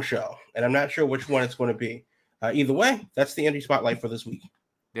really long show, and I'm not sure which one it's going to be. Either way, that's the indie spotlight for this week.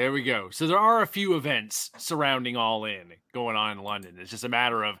 There we go. So there are a few events surrounding All In going on in London. It's just a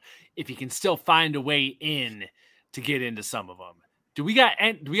matter of if you can still find a way in to get into some of them. Do we got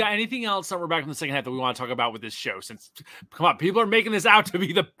anything else that we're back in the second half that we want to talk about with this show? Since, come on, people are making this out to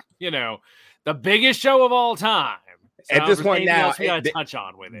be the biggest show of all time. So at this point now, we got to touch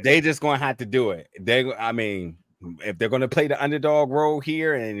on with it. They just going to have to do it. If they're going to play the underdog role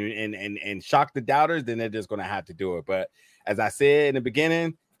here and shock the doubters, then they're just going to have to do it. But as I said in the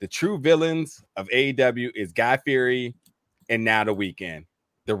beginning, the true villains of AEW is Guy Fieri and now The Weeknd.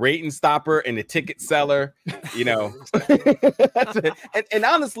 The rating stopper and the ticket seller, and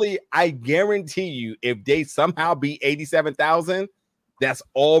honestly, I guarantee you, if they somehow beat 87,000, that's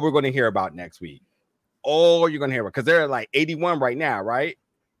all we're going to hear about next week. All you're going to hear about, because they're like 81 right now, right?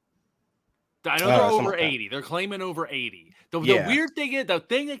 I know they're over 80. They're claiming over 80. The weird thing is, the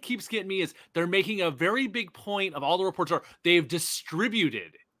thing that keeps getting me is they're making a very big point of all the reports are they've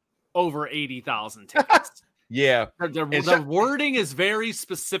distributed over 80,000 tickets. Yeah. The wording is very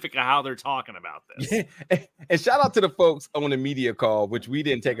specific of how they're talking about this. Yeah. And shout out to the folks on the media call, which we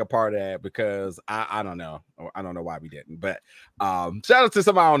didn't take a part of because I don't know. I don't know why we didn't. But shout out to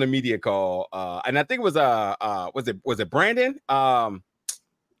somebody on the media call. And I think it was was it Brandon?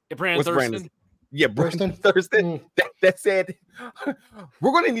 Brandon Thurston. Yeah, Brandon Thurston. That said,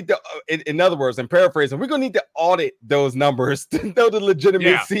 we're going to need to, in other words, and paraphrasing, we're going to need to audit those numbers to know the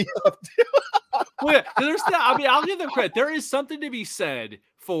legitimacy of them. Well, I'll give them credit. There is something to be said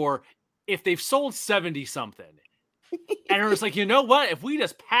for if they've sold 70 something, and it's like, you know what? If we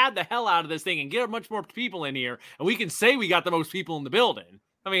just pad the hell out of this thing and get a bunch more people in here, and we can say we got the most people in the building,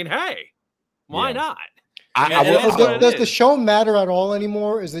 I mean, hey, why not? Does the show matter at all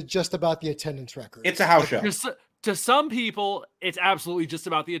anymore? Is it just about the attendance record? It's a house show. To some people, it's absolutely just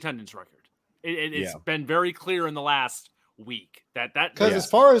about the attendance record. It's been very clear in the last week that because as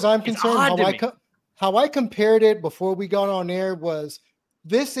far as I'm concerned, how I compared it before we got on air was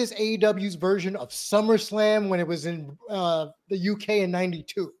this is AEW's version of SummerSlam when it was in the UK in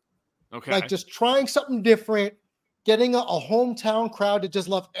 '92. Okay, like just trying something different, getting a hometown crowd to just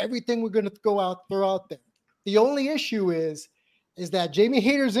love everything we're going to throw out there. The only issue is that Jamie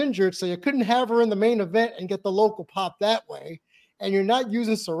Hayter's injured, so you couldn't have her in the main event and get the local pop that way. And you're not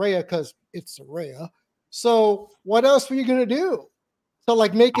using Saraya because it's Saraya. So what else were you going to do? So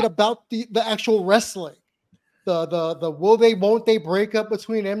like make it about the actual wrestling. The will they, won't they breakup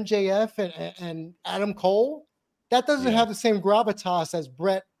between MJF and Adam Cole? That doesn't have the same gravitas as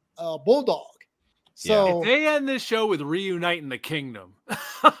Brett Bulldog. So if they end this show with reuniting the Kingdom.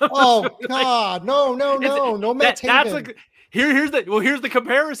 Oh God, no, Matt Taven. Here's the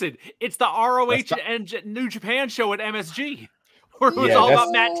comparison. It's the ROH and New Japan show at MSG. Where it was all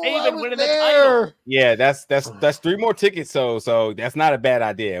about Matt Taven winning the title. Yeah, that's 3 more tickets. So that's not a bad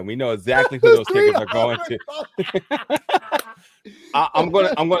idea. And we know exactly who those tickets are going to. I'm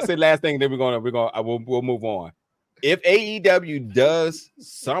gonna say last thing, then we'll move on. If AEW does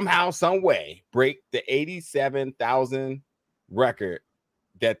somehow, some way break the 87,000 record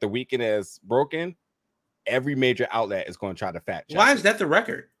that The Weeknd has broken, every major outlet is going to try to fact check. Why is that the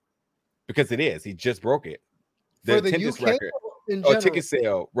record? Because it is. He just broke it. The attendance record. Ticket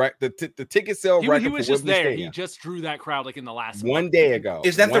sale, right? The ticket sale record. He was for just Wembley there. Stadium. He just drew that crowd like in the last one day ago.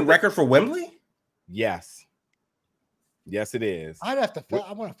 Is that the record for Wembley? Yes. Yes, it is. I want to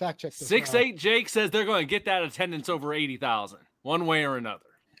fact check this. 6'8" Jake says they're going to get that attendance over 80,000. one way or another.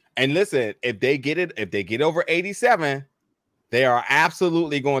 And listen, if they get over 87, they are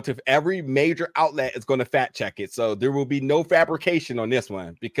absolutely going to, every major outlet is going to fact check it. So there will be no fabrication on this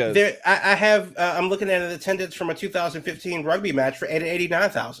one, because I'm looking at an attendance from a 2015 rugby match for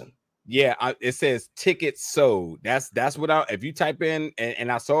 89,000. Yeah, it says tickets sold. That's what if you type in,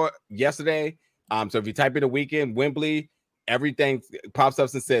 and I saw it yesterday. So if you type in the weekend Wembley, everything pops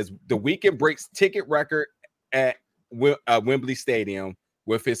up and says the weekend breaks ticket record at Wembley Stadium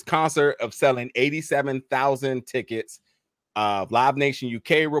with his concert of selling 87,000 tickets. Live Nation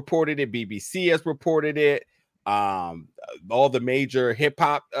UK reported it. BBC has reported it. All the major hip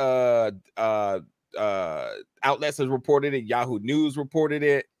hop outlets has reported it. Yahoo News reported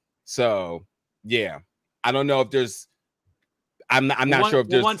it. So yeah, I don't know if there's. I'm not sure if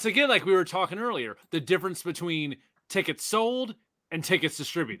there's. Once again, like we were talking earlier, the difference between tickets sold and tickets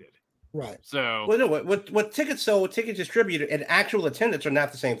distributed. Right. So well, no, what tickets sold, tickets distributed, and actual attendance are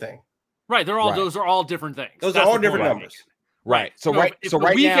not the same thing. Right. Those are all different things. Those are all different numbers. Right. So if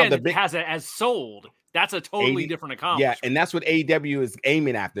right now the big has it as sold, that's a totally different accomplishment. Yeah, and that's what AEW is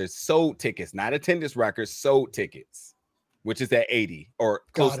aiming after: sold tickets, not attendance records, sold tickets, which is at 80 or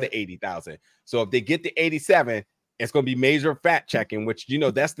close to 80,000. So if they get to 87, it's going to be major fact checking. Which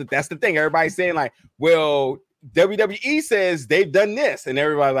that's the thing. Everybody's saying like, well, WWE says they've done this, and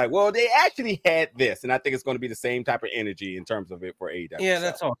everybody's like, well, they actually had this, and I think it's going to be the same type of energy in terms of it for AEW. Yeah,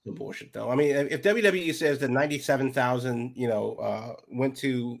 that's also bullshit, though. I mean, if WWE says that 97,000, went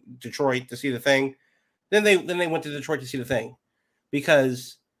to Detroit to see the thing, then they went to Detroit to see the thing,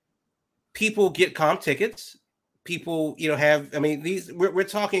 because people get comp tickets. People, have. I mean, these we're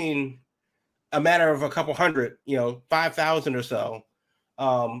talking a matter of a couple hundred, 5,000 or so.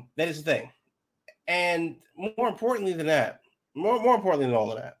 That is the thing. And more importantly than that, more importantly than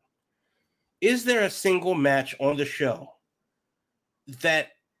all of that, is there a single match on the show that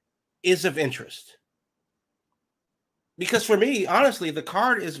is of interest? Because for me, honestly, the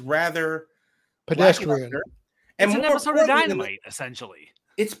card is rather pedestrian. And it's an episode of Dynamite, essentially.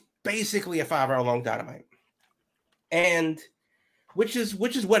 It's basically a 5-hour-long Dynamite. And which is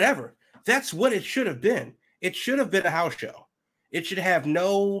whatever. That's what it should have been. It should have been a house show. It should have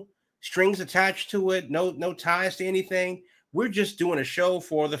no strings attached to it, no ties to anything. We're just doing a show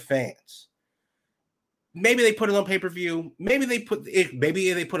for the fans. Maybe they put it on pay-per-view. Maybe they put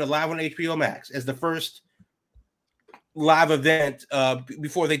it live on HBO Max as the first live event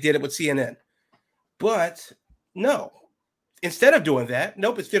before they did it with CNN. But no, instead of doing that,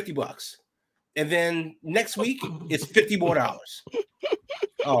 nope, it's $50. And then next week it's $50 more.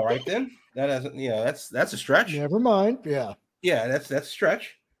 All right, then that's a stretch. Never mind. Yeah, that's a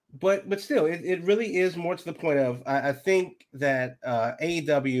stretch. But still, it really is more to the point of I think that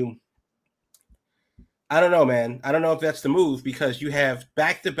AEW, I don't know, man. I don't know if that's the move, because you have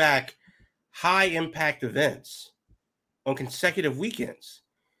back-to-back high-impact events on consecutive weekends.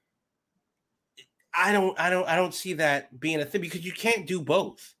 I don't see that being a thing, because you can't do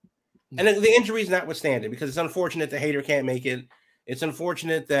both. And the injuries notwithstanding, because it's unfortunate that Hayter can't make it. It's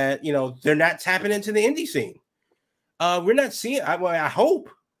unfortunate that they're not tapping into the indie scene. We're not seeing. I hope.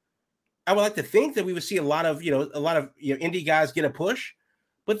 I would like to think that we would see a lot of indie guys get a push,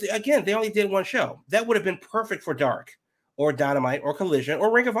 but again, they only did one show. That would have been perfect for Dark or Dynamite or Collision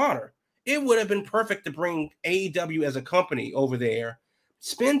or Ring of Honor. It would have been perfect to bring AEW as a company over there,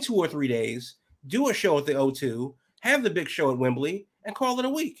 spend 2 or 3 days, do a show at the O2, have the big show at Wembley, and call it a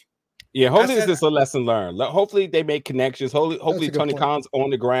week. Yeah, hopefully this is a lesson learned. Hopefully they make connections. Hopefully Tony Khan's on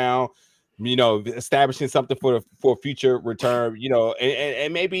the ground, establishing something for future return,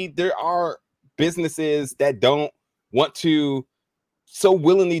 and maybe there are businesses that don't want to so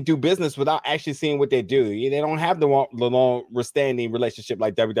willingly do business without actually seeing what they do. They don't have the long-standing relationship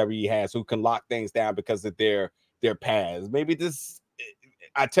like WWE has, who can lock things down because of their paths. Maybe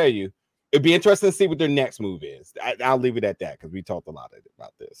I tell you, it'd be interesting to see what their next move is. I'll leave it at that, because we talked a lot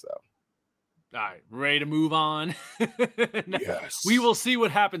about this. So. All right, ready to move on? Yes. We will see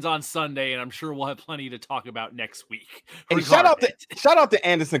what happens on Sunday, and I'm sure we'll have plenty to talk about next week. And shout out to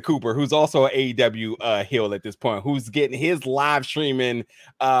Anderson Cooper, who's also an AEW heel at this point, who's getting his live streaming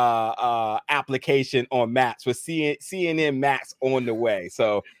application on Max with CNN Max on the way.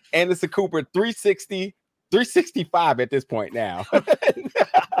 So Anderson Cooper 365 at this point now.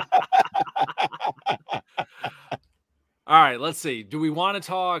 All right, let's see. Do we want to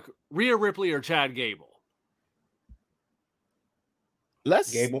talk Rhea Ripley or Chad Gable?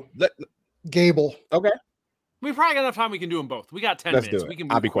 Gable. Okay. We probably got enough time. We can do them both. We got 10 minutes. We can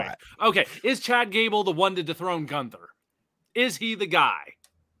move I'll be quick. quiet. Okay. Is Chad Gable the one to dethrone Gunther? Is he the guy?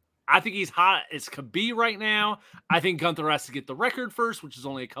 I think he's hot as could be right now. I think Gunther has to get the record first, which is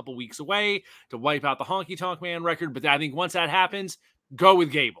only a couple weeks away to wipe out the Honky Tonk Man record. But I think once that happens, go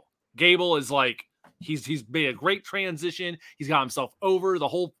with Gable. Gable is like, he's made a great transition. He's got himself over. The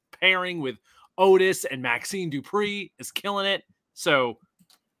whole pairing with Otis and Maxine Dupree is killing it. So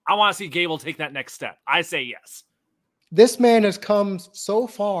I want to see Gable take that next step. I say yes. This man has come so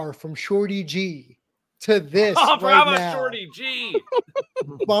far from Shorty G to this right now. Shorty G.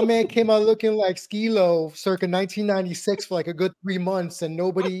 My man came out looking like Skilo circa 1996 for like a good 3 months and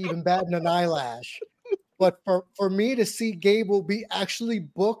nobody even batting an eyelash. But for me to see Gable be actually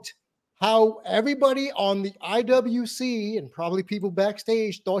booked how everybody on the IWC and probably people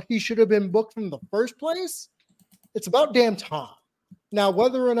backstage thought he should have been booked from the first place, it's about damn time. Now,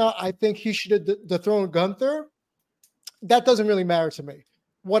 whether or not I think he should have dethroned Gunther, that doesn't really matter to me.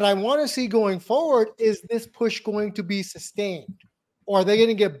 What I want to see going forward is this push going to be sustained? Or are they going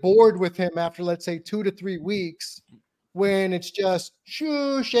to get bored with him after, let's say, 2 to 3 weeks when it's just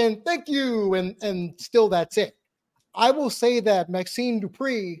shoosh and thank you and still that's it? I will say that Maxine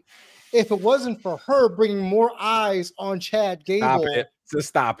Dupree, if it wasn't for her bringing more eyes on Chad Gable,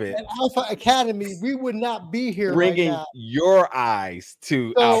 stop it. And Alpha Academy, we would not be here bringing right now. Your eyes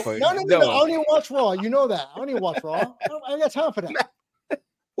to Alpha. No. I don't even watch Raw. You know that. I don't even watch Raw. I ain't got time for that.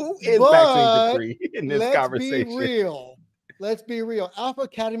 Who is Maxine Dupree in this conversation? Let's be real. Alpha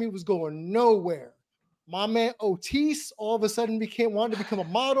Academy was going nowhere. My man Otis all of a sudden wanted to become a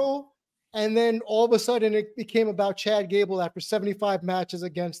model. And then all of a sudden it became about Chad Gable after 75 matches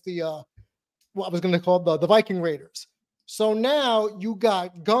against the what I was going to call the Viking Raiders. So now you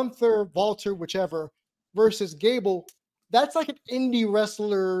got Gunther, Walter, whichever, versus Gable. That's like an indie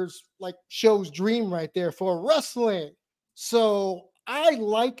wrestler's like show's dream right there for wrestling. So I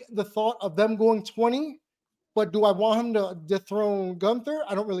like the thought of them going 20, but do I want him to dethrone Gunther?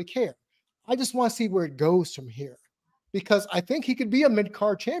 I don't really care. I just want to see where it goes from here because I think he could be a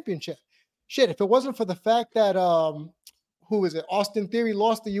mid-card championship. Shit, if it wasn't for the fact that who is it? Austin Theory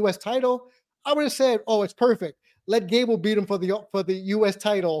lost the U.S. title, I would have said, "Oh, it's perfect. Let Gable beat him for the U.S.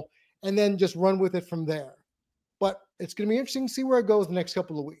 title, and then just run with it from there." But it's going to be interesting to see where it goes the next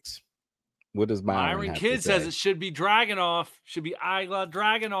couple of weeks. What does Byron Kidd says it should be Dragunov? Should be Igla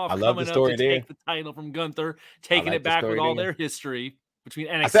Dragunov coming up to take the title from Gunther, taking it back with all their history between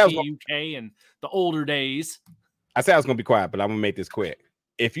NXT UK and the older days. I said I was going to be quiet, but I'm going to make this quick.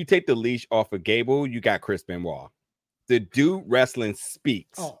 If you take the leash off of Gable, you got Chris Benoit. The dude wrestling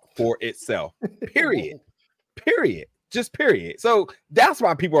speaks for itself. Period. Just period. So that's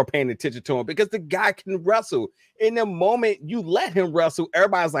why people are paying attention to him because the guy can wrestle. In the moment you let him wrestle,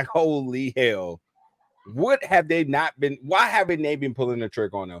 everybody's like, holy hell. What have they not been? Why haven't they been pulling the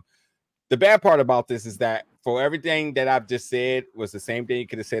trigger on him? The bad part about this is that for everything that I've just said was the same thing you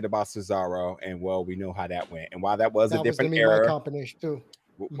could have said about Cesaro. And well, we know how that went. And while that was a different era, combination too.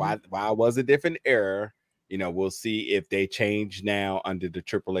 Why it was a different era, you know, we'll see if they change now under the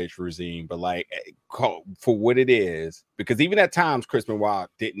Triple H regime. But like for what it is, because even at times Chris Benoit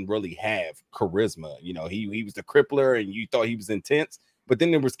didn't really have charisma. You know, he was the crippler and you thought he was intense. But then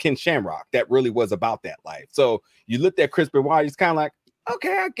there was Ken Shamrock that really was about that life. So you looked at Chris Benoit, he's kind of like,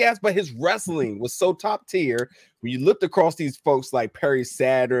 okay, I guess. But his wrestling was so top tier. When you looked across these folks like Perry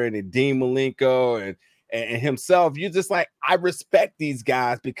Saturn and Dean Malenko and himself, you're just like, I respect these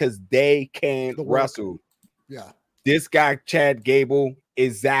guys because they can wrestle. Yeah. This guy, Chad Gable,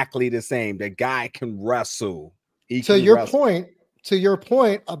 exactly the same. The guy can wrestle. To your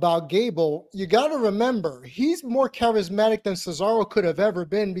point about Gable, you got to remember, he's more charismatic than Cesaro could have ever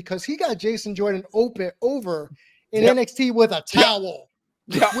been because he got Jason Jordan over in NXT with a towel.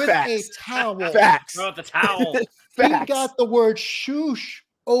 With a towel. Facts. With the towel. He got the word shoosh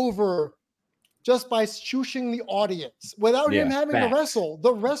over just by shooshing the audience without him having to wrestle.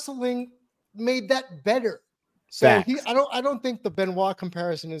 The wrestling made that better. So I don't think the Benoit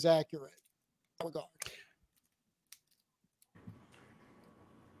comparison is accurate. I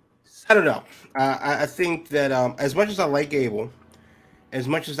don't know. I think that as much as I like Gable, as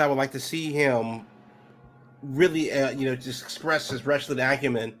much as I would like to see him really, just express his wrestling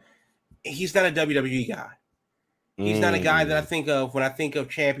acumen, he's not a WWE guy. He's not a guy that I think of when I think of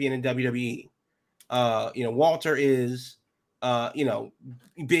champion in WWE. Walter is,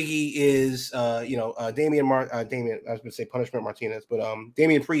 Biggie is, Damian. I was going to say Punishment Martinez, but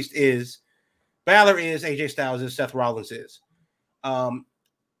Damian Priest is, Balor is, AJ Styles is, Seth Rollins is.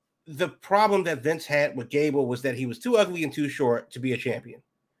 The problem that Vince had with Gable was that he was too ugly and too short to be a champion.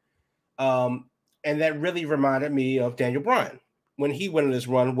 And that really reminded me of Daniel Bryan when he went on this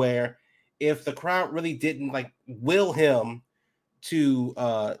run where if the crowd really didn't will him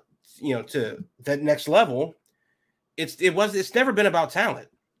to to that next level, it's never been about talent.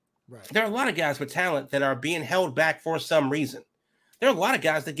 Right. There are a lot of guys with talent that are being held back for some reason. There are a lot of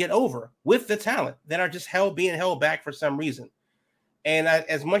guys that get over with the talent that are just being held back for some reason. And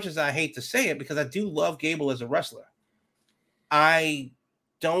as much as I hate to say it, because I do love Gable as a wrestler, I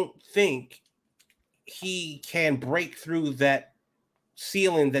don't think he can break through that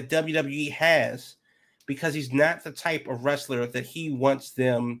ceiling that WWE has, because he's not the type of wrestler that he wants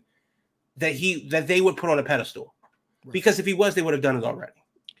them, that they would put on a pedestal. Right. Because if he was, they would have done it already.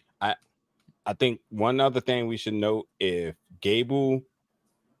 I think one other thing we should note, if Gable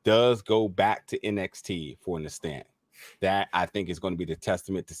does go back to NXT for an stint, that I think is going to be the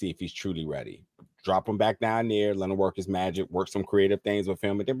testament to see if he's truly ready. Drop him back down there, let him work his magic, work some creative things with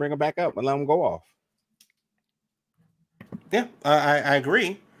him, and then bring him back up and let him go off. Yeah, I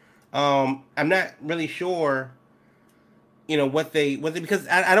agree. I'm not really sure, what they because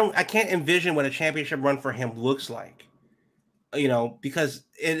I can't envision what a championship run for him looks like. Because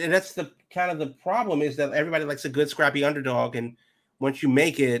and that's the kind of the problem, is that everybody likes a good scrappy underdog, and once you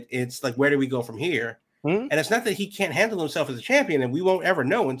make it, it's like, where do we go from here? And it's not that he can't handle himself as a champion, and we won't ever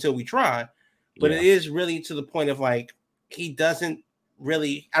know until we try. But it is really to the point of, like, he doesn't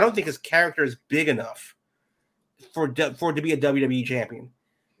really. I don't think his character is big enough for it to be a WWE champion.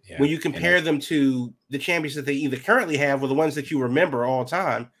 Yeah. When you compare them to the champions that they either currently have or the ones that you remember all the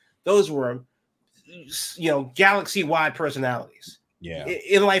time, those were, galaxy-wide personalities. Yeah,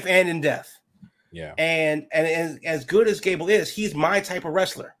 in life and in death. Yeah, and as good as Gable is, he's my type of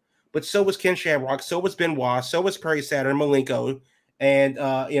wrestler. But so was Ken Shamrock, so was Benoit, so was Perry Saturn, Malenko, and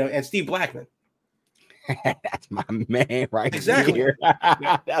and Steve Blackman. That's my man, right? Exactly. Here.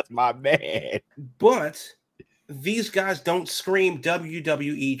 That's my man. But these guys don't scream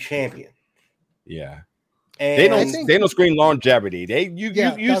WWE champion. Yeah. And they don't scream longevity.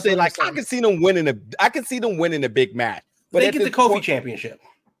 You say, like, I can see them winning a big match. But they get the Kofi championship.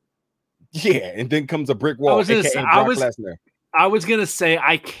 Yeah, and then comes a brick wall. I was gonna say,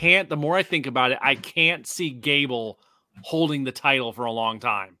 I can't. The more I think about it, I can't see Gable holding the title for a long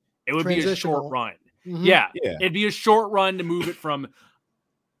time. It would be a short run. Mm-hmm. Yeah, it'd be a short run to move it from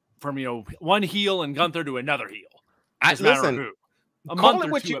one heel and Gunther to another heel. Call it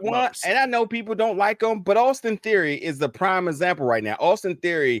what you want, and I know people don't like him, but Austin Theory is the prime example right now. Austin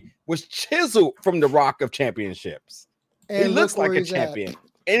Theory was chiseled from the Rock of Championships. And he looks like a champion,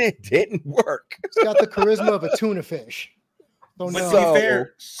 and it didn't work. He's got the charisma of a tuna fish. But to be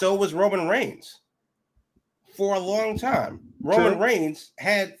fair, so was Roman Reigns. For a long time, Roman Reigns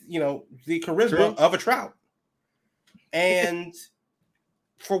had, the charisma of a trout. And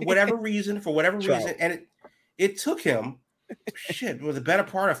for whatever reason, and it took him, was the better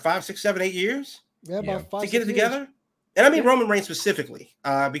part of 5, 6, 7, 8 years about 5 to get it together. And I mean Roman Reigns specifically,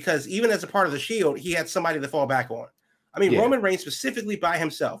 because even as a part of the Shield, he had somebody to fall back on. I mean, Roman Reigns specifically by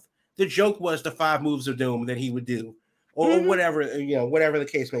himself. The joke was the 5 moves of doom that he would do, or whatever, whatever the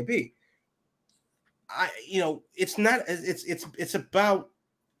case may be. It's not. It's about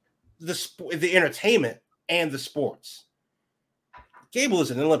the entertainment and the sports. Gable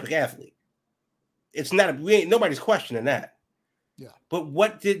is an Olympic athlete. It's not. Nobody's questioning that. Yeah. But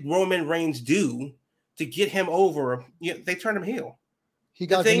what did Roman Reigns do to get him over? They turned him heel. He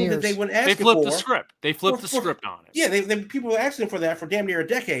got the thing that they went asking for. They flipped the script. They flipped the script on it. Yeah, people were asking for that for damn near a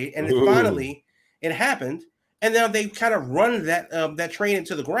decade, and then finally it happened. And now they kind of run that train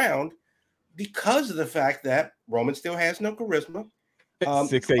into the ground because of the fact that Roman still has no charisma.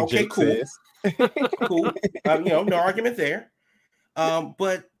 6'8" okay, cool. No argument there.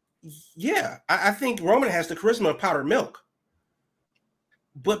 But yeah, I think Roman has the charisma of powdered milk.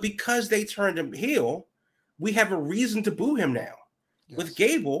 But because they turned him heel, we have a reason to boo him now. Yes. With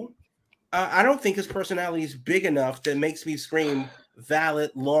Gable, I don't think his personality is big enough that makes me scream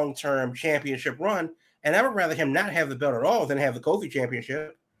valid long-term championship run. And I would rather him not have the belt at all than have the Kofi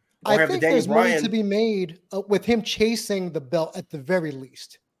championship. I think there's money to be made with him chasing the belt at the very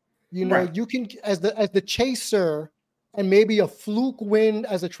least. You can, as the chaser, and maybe a fluke win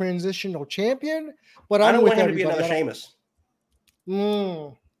as a transitional champion. But I don't want him to be another Sheamus.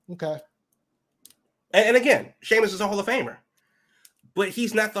 Okay. And again, Sheamus is a Hall of Famer, but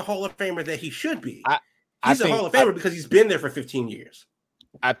he's not the Hall of Famer that he should be. He's a Hall of Famer because he's been there for 15 years.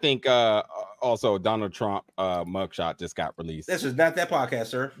 I think also Donald Trump mugshot just got released. This is not that podcast,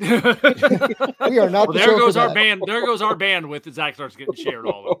 sir. We are not. Well, there goes our band. There goes our bandwidth as Zach starts getting shared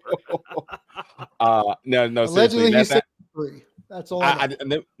all over. No. Allegedly, he said free. That's all.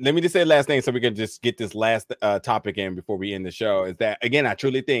 Let me just say the last thing so we can just get this last topic in before we end the show. Is that, again, I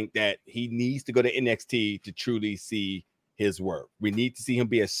truly think that he needs to go to NXT to truly see his work. We need to see him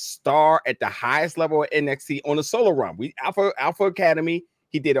be a star at the highest level at NXT on a solo run. Alpha Academy,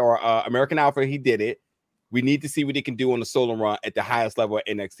 he did, or American Alpha, he did it. We need to see what he can do on the solo run at the highest level at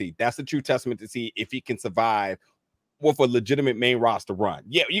NXT. That's a true testament to see if he can survive with a legitimate main roster run.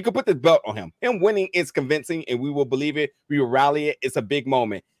 Yeah, you can put the belt on him. Him winning is convincing, and we will believe it. We will rally it. It's a big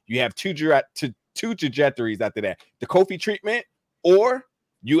moment. You have two trajectories after that. The Kofi treatment, or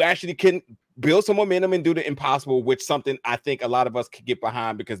you actually can build some momentum and do the impossible, which something I think a lot of us could get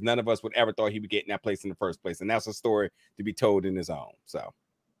behind because none of us would ever thought he would get in that place in the first place. And that's a story to be told in his own. So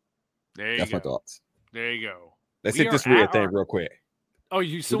that's my thoughts. There you go. Let's hit this Rhea thing real quick. Oh,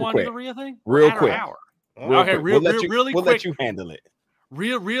 you still want to do the Rhea thing? Real quick. Okay, we'll really quick. Let you handle it.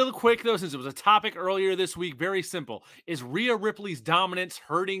 Real quick, though, since it was a topic earlier this week, very simple. Is Rhea Ripley's dominance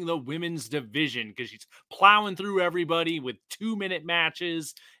hurting the women's division? Because she's plowing through everybody with 2-minute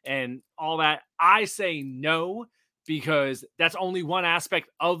matches and all that. I say no, because that's only one aspect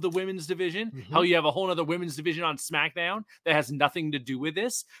of the women's division. Mm-hmm. Hell, you have a whole other women's division on SmackDown that has nothing to do with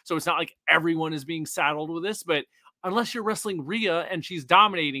this. So it's not like everyone is being saddled with this. But unless you're wrestling Rhea and she's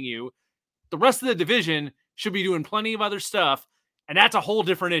dominating you, the rest of the division should be doing plenty of other stuff. And that's a whole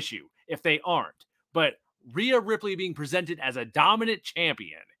different issue if they aren't. But Rhea Ripley being presented as a dominant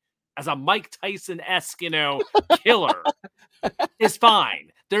champion, as a Mike Tyson-esque, killer, is fine.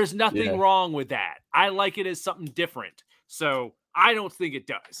 There's nothing wrong with that. I like it as something different. So I don't think it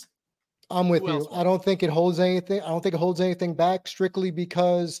does. I'm with you. I don't think it holds anything. I don't think it holds anything back strictly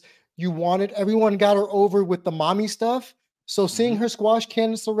because everyone got her over with the mommy stuff. So seeing her squash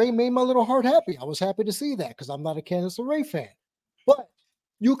Candice LeRae made my little heart happy. I was happy to see that because I'm not a Candice LeRae fan. But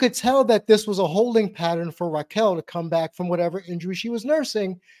you could tell that this was a holding pattern for Raquel to come back from whatever injury she was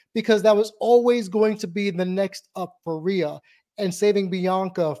nursing, because that was always going to be the next up for Rhea and saving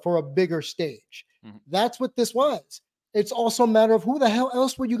Bianca for a bigger stage. Mm-hmm. That's what this was. It's also a matter of who the hell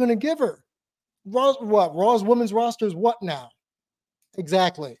else were you going to give her? Raw's women's roster is what now?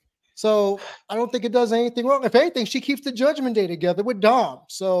 Exactly. So I don't think it does anything wrong. If anything, she keeps the Judgment Day together with Dom.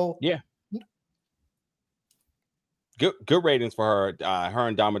 So yeah. Good ratings for her. Her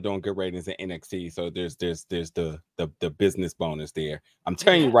and Dom are doing good ratings in NXT. So there's the business bonus there. I'm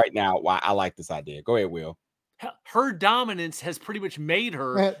telling you right now why I like this idea. Go ahead, Will. Her dominance has pretty much made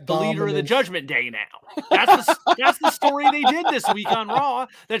her the leader of the Judgment Day now. That's the story they did this week on Raw,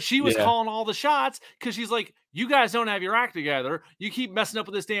 that she was calling all the shots because she's like, you guys don't have your act together. You keep messing up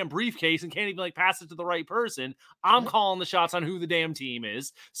with this damn briefcase and can't even pass it to the right person. I'm calling the shots on who the damn team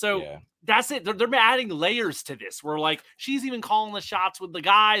is. So that's it. They're adding layers to this. Where she's even calling the shots with the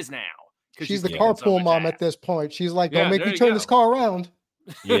guys now. She's the carpool mom at this point. She's like, don't make me turn this car around.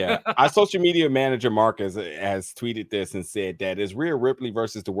 Yeah, our social media manager Marcus has tweeted this and said that it's Rhea Ripley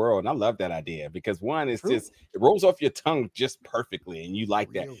versus the world, and I love that idea because one, it's just it rolls off your tongue just perfectly, and you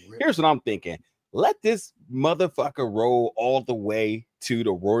like that. Here's what I'm thinking: let this motherfucker roll all the way to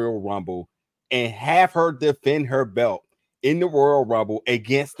the Royal Rumble and have her defend her belt in the Royal Rumble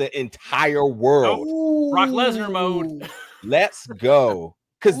against the entire world. Brock Lesnar mode. Let's go,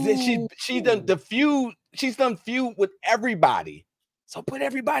 because she's done feud with everybody. So put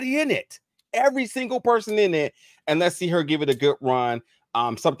everybody in it, every single person in it, and let's see her give it a good run.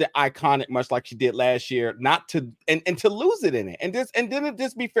 Something iconic, much like she did last year, not to to lose it in it, and then it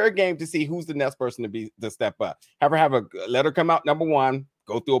just be fair game to see who's the next person to step up. Let her come out number one,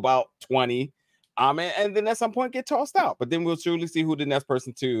 go through about 20, and then at some point get tossed out. But then we'll truly see who the next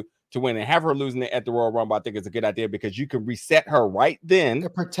person to win, and have her losing it at the Royal Rumble. I think it's a good idea because you can reset her right then.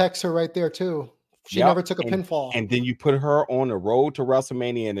 It protects her right there too. She never took a pinfall. And then you put her on the road to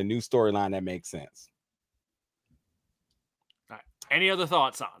WrestleMania and a new storyline that makes sense. All right. Any other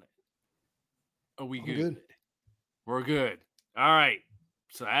thoughts on it? Are we good? We're good. All right.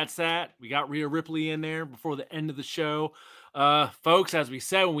 So that's that. We got Rhea Ripley in there before the end of the show. Folks, as we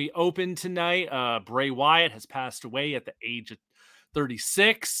said when we opened tonight, Bray Wyatt has passed away at the age of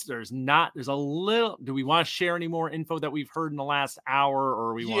 36. There's a little. Do we want to share any more info that we've heard in the last hour,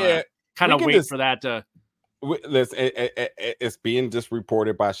 or we want to kind of wait for that to it's being just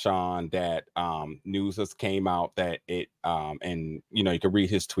reported by Sean that news just came out that it and you can read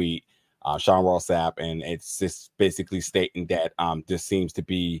his tweet, Sean Ross Sapp, and it's just basically stating that this seems to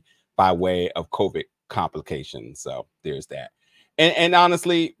be by way of COVID complications. So there's that. And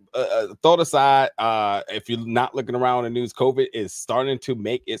honestly, thought aside, if you're not looking around the news, COVID is starting to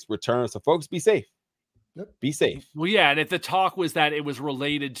make its return. So folks, be safe. Be safe. Well, yeah, and if the talk was that it was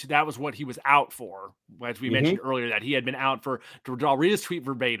related to, that was what he was out for, as we mentioned earlier, that he had been out for, I'll read his tweet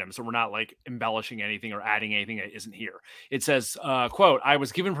verbatim, so we're not like embellishing anything or adding anything that isn't here. It says, quote, I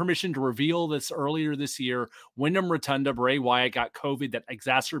was given permission to reveal this earlier this year. Wyndham Rotunda, Bray Wyatt got COVID that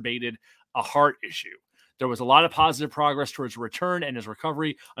exacerbated a heart issue. There was a lot of positive progress towards return and his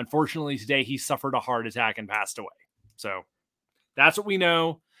recovery. Unfortunately, today he suffered a heart attack and passed away. So that's what we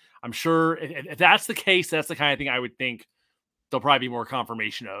know. I'm sure if that's the case, that's the kind of thing I would think there'll probably be more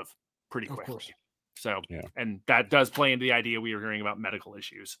confirmation of pretty quickly. Of so, and that does play into the idea we were hearing about medical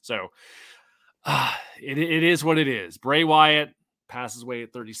issues. So it is what it is. Bray Wyatt passes away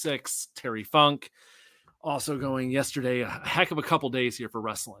at 36. Terry Funk also going yesterday. A heck of a couple days here for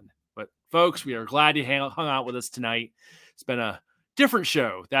wrestling. But folks, we are glad you hung out with us tonight. It's been a different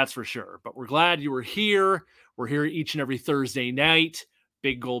show, that's for sure. But we're glad you were here. We're here each and every Thursday night.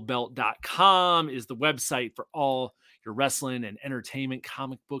 BigGoldBelt.com is the website for all your wrestling and entertainment,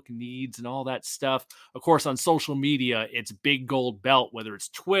 comic book needs, and all that stuff. Of course, on social media, it's Big Gold Belt, whether it's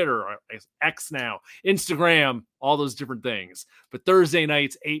Twitter or X now, Instagram, all those different things. But Thursday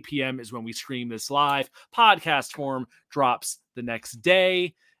nights, 8 p.m. is when we stream this live. Podcast form drops the next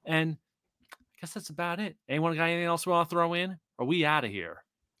day. And I guess that's about it. Anyone got anything else we want to throw in? Are we out of here?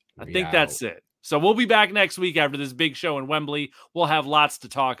 I think that's it. So we'll be back next week after this big show in Wembley. We'll have lots to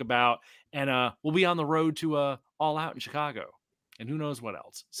talk about, and we'll be on the road to All Out in Chicago, and who knows what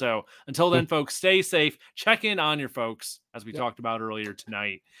else. So until then, folks, stay safe. Check in on your folks, as we talked about earlier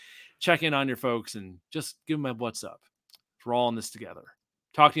tonight. Check in on your folks and just give them a what's up. We're all in this together.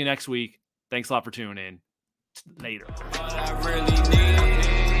 Talk to you next week. Thanks a lot for tuning in. Later. All I really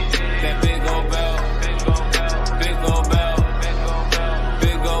need, that big old